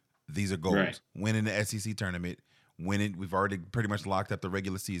 Next, these are goals. Right. Winning the SEC tournament, we've already pretty much locked up the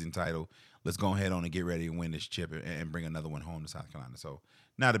regular season title. Let's go ahead on and get ready and win this chip and bring another one home to South Carolina. So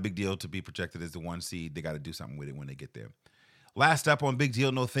not a big deal to be projected as the one seed. They got to do something with it when they get there. Last up on Big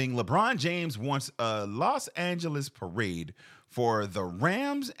Deal No Thing, LeBron James wants a Los Angeles parade for the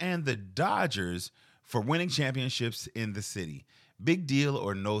Rams and the Dodgers for winning championships in the city. Big deal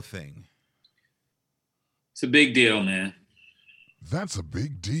or no thing? It's a big deal, man. That's a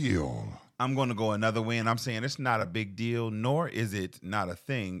big deal. I'm going to go another way, and I'm saying it's not a big deal, nor is it not a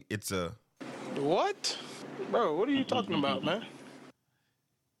thing. It's a... What? Bro, what are you talking about, man?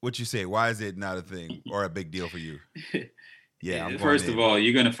 What you say? Why is it not a thing or a big deal for you? Yeah. First of all,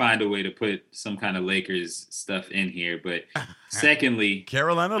 you're gonna find a way to put some kind of Lakers stuff in here, but secondly,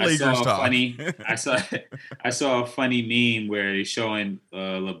 Carolina Lakers talk. I saw a funny meme where they're showing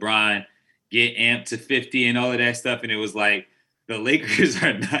LeBron get amped to 50 and all of that stuff, and it was like the Lakers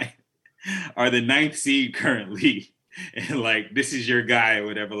are the ninth seed currently, and like this is your guy or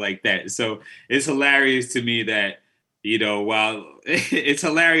whatever like that. So it's hilarious to me that while it's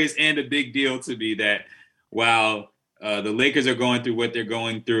hilarious and a big deal to me that while the Lakers are going through what they're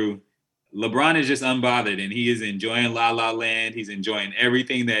going through, LeBron is just unbothered, and he is enjoying La La Land. He's enjoying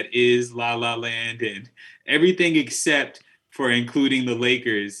everything that is La La Land and everything except for including the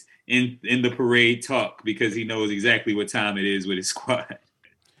Lakers in the parade talk, because he knows exactly what time it is with his squad.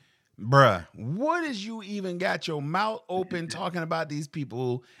 Bruh, what is you even got your mouth open talking about these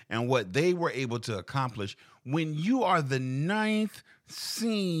people and what they were able to accomplish when you are the ninth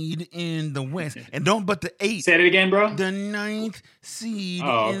seed in the West? And but the eighth. Say it again, bro. The ninth seed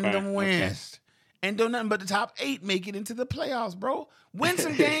in the West. Okay. And don't nothing but the top 8 make it into the playoffs, bro. Win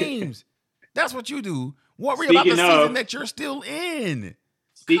some games. That's what you do. Worry about the season that you're still in.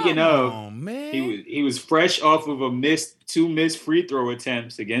 Speaking of, man. He was fresh off of two missed free throw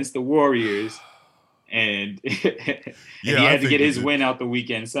attempts against the Warriors, and he had to get his win out the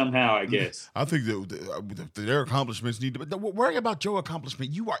weekend somehow, I guess. I think that their accomplishments need to. But worry about your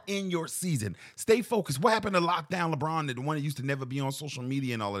accomplishment. You are in your season. Stay focused. What happened to Lockdown LeBron, the one that used to never be on social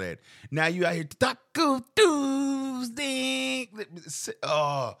media and all of that? Now you out here Taco Tuesday.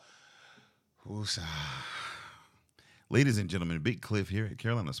 Ladies and gentlemen, Big Cliff here at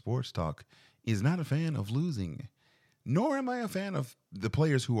Carolina Sports Talk is not a fan of losing, nor am I a fan of the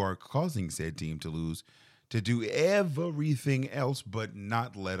players who are causing said team to lose, to do everything else but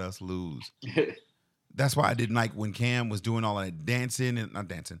not let us lose. That's why I didn't like when Cam was doing all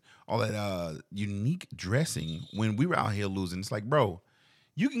that all that unique dressing when we were out here losing. It's like, bro,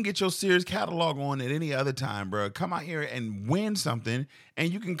 You can get your Sears catalog on at any other time, bro. Come out here and win something,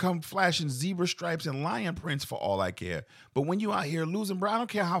 and you can come flashing zebra stripes and lion prints for all I care. But when you out here losing, bro, I don't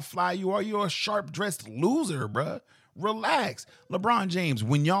care how fly you are. You're a sharp-dressed loser, bro. Relax. LeBron James,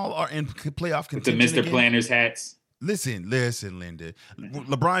 when y'all are in playoff contention with the Mr. again, Planners hats. Listen, Linda.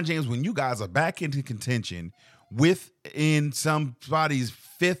 LeBron James, when you guys are back into contention within somebody's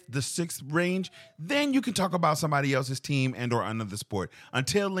 5th to 6th range, then you can talk about somebody else's team and or another sport.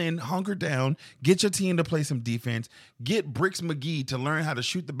 Until then, hunker down, get your team to play some defense, get Bricks McGee to learn how to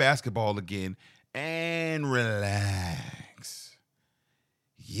shoot the basketball again, and relax.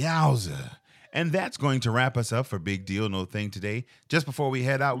 Yowza. And that's going to wrap us up for Big Deal No Thing today. Just before we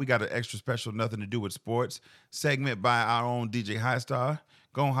head out, we got an extra special Nothing to Do with Sports segment by our own DJ Highstar.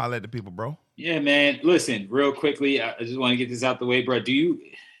 Go and holler at the people, bro. Yeah, man. Listen, real quickly, I just want to get this out the way, bro.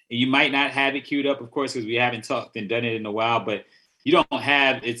 You might not have it queued up, of course, because we haven't talked and done it in a while, but you don't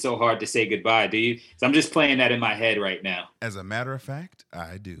have It's So Hard to Say Goodbye, do you? So I'm just playing that in my head right now. As a matter of fact,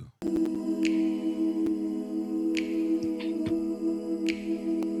 I do.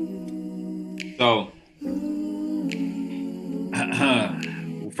 So,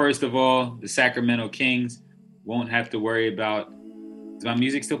 first of all, the Sacramento Kings won't have to worry about. Is my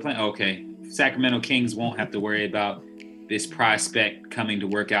music still playing? Okay. Sacramento Kings won't have to worry about this prospect coming to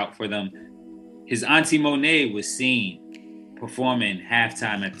work out for them. His auntie Monet was seen performing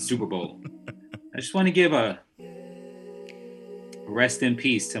halftime at the Super Bowl. I just want to give a rest in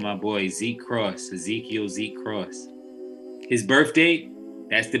peace to my boy Ezekiel Zeke Cross. His birth date,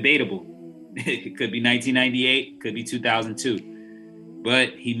 that's debatable. It could be 1998, could be 2002.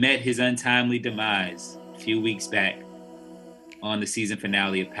 But he met his untimely demise a few weeks back on the season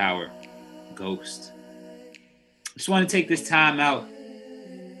finale of Power, Ghost. Just want to take this time out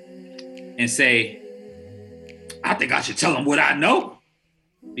and say, I think I should tell him what I know.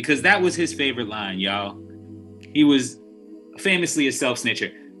 Because that was his favorite line, y'all. He was famously a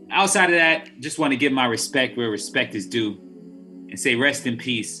self-snitcher. Outside of that, just want to give my respect where respect is due and say rest in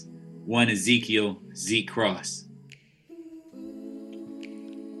peace, one Ezekiel Zeke Cross.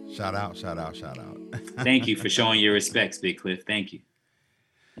 Shout out. Thank you for showing your respects, Big Cliff. Thank you.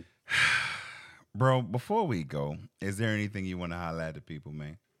 Bro, before we go, is there anything you want to highlight to people,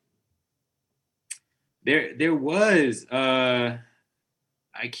 man? There was, I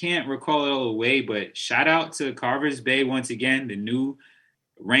can't recall it all the way, but shout out to Carver's Bay once again. The new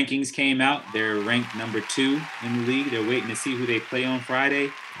rankings came out. They're ranked number 2 in the league. They're waiting to see who they play on Friday.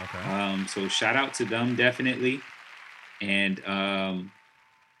 Okay. So shout out to them, definitely. And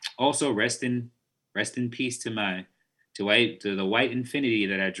also rest in peace to the white Infinity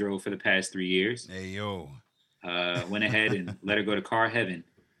that I drove for the past 3 years. Hey, yo. Went ahead and let her go to car heaven.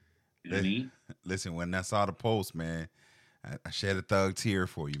 You know what I mean? Listen, when I saw the post, man, I shed a thug tear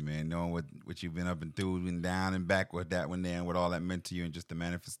for you, man, knowing what you've been up and through and down and back with that one there and what all that meant to you and just the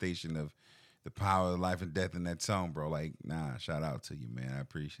manifestation of the power of life and death in that song, bro. Like, shout out to you, man. I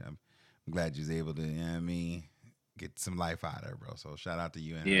appreciate it. I'm glad you was able to, you know what I mean, get some life out of there, bro. So shout out to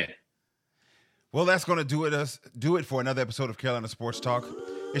you. Yeah. Well, that's going to do it for another episode of Carolina Sports Talk.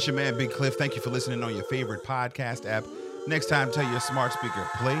 It's your man, Big Cliff. Thank you for listening on your favorite podcast app. Next time, tell your smart speaker,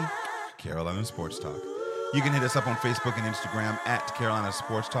 play Carolina Sports Talk. You can hit us up on Facebook and Instagram at Carolina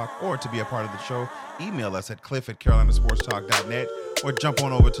Sports Talk, or to be a part of the show, email us at cliff@carolinasportstalk.net, or jump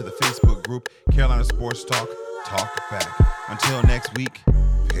on over to the Facebook group, Carolina Sports Talk, Talk Back. Until next week,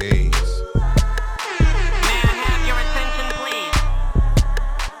 peace.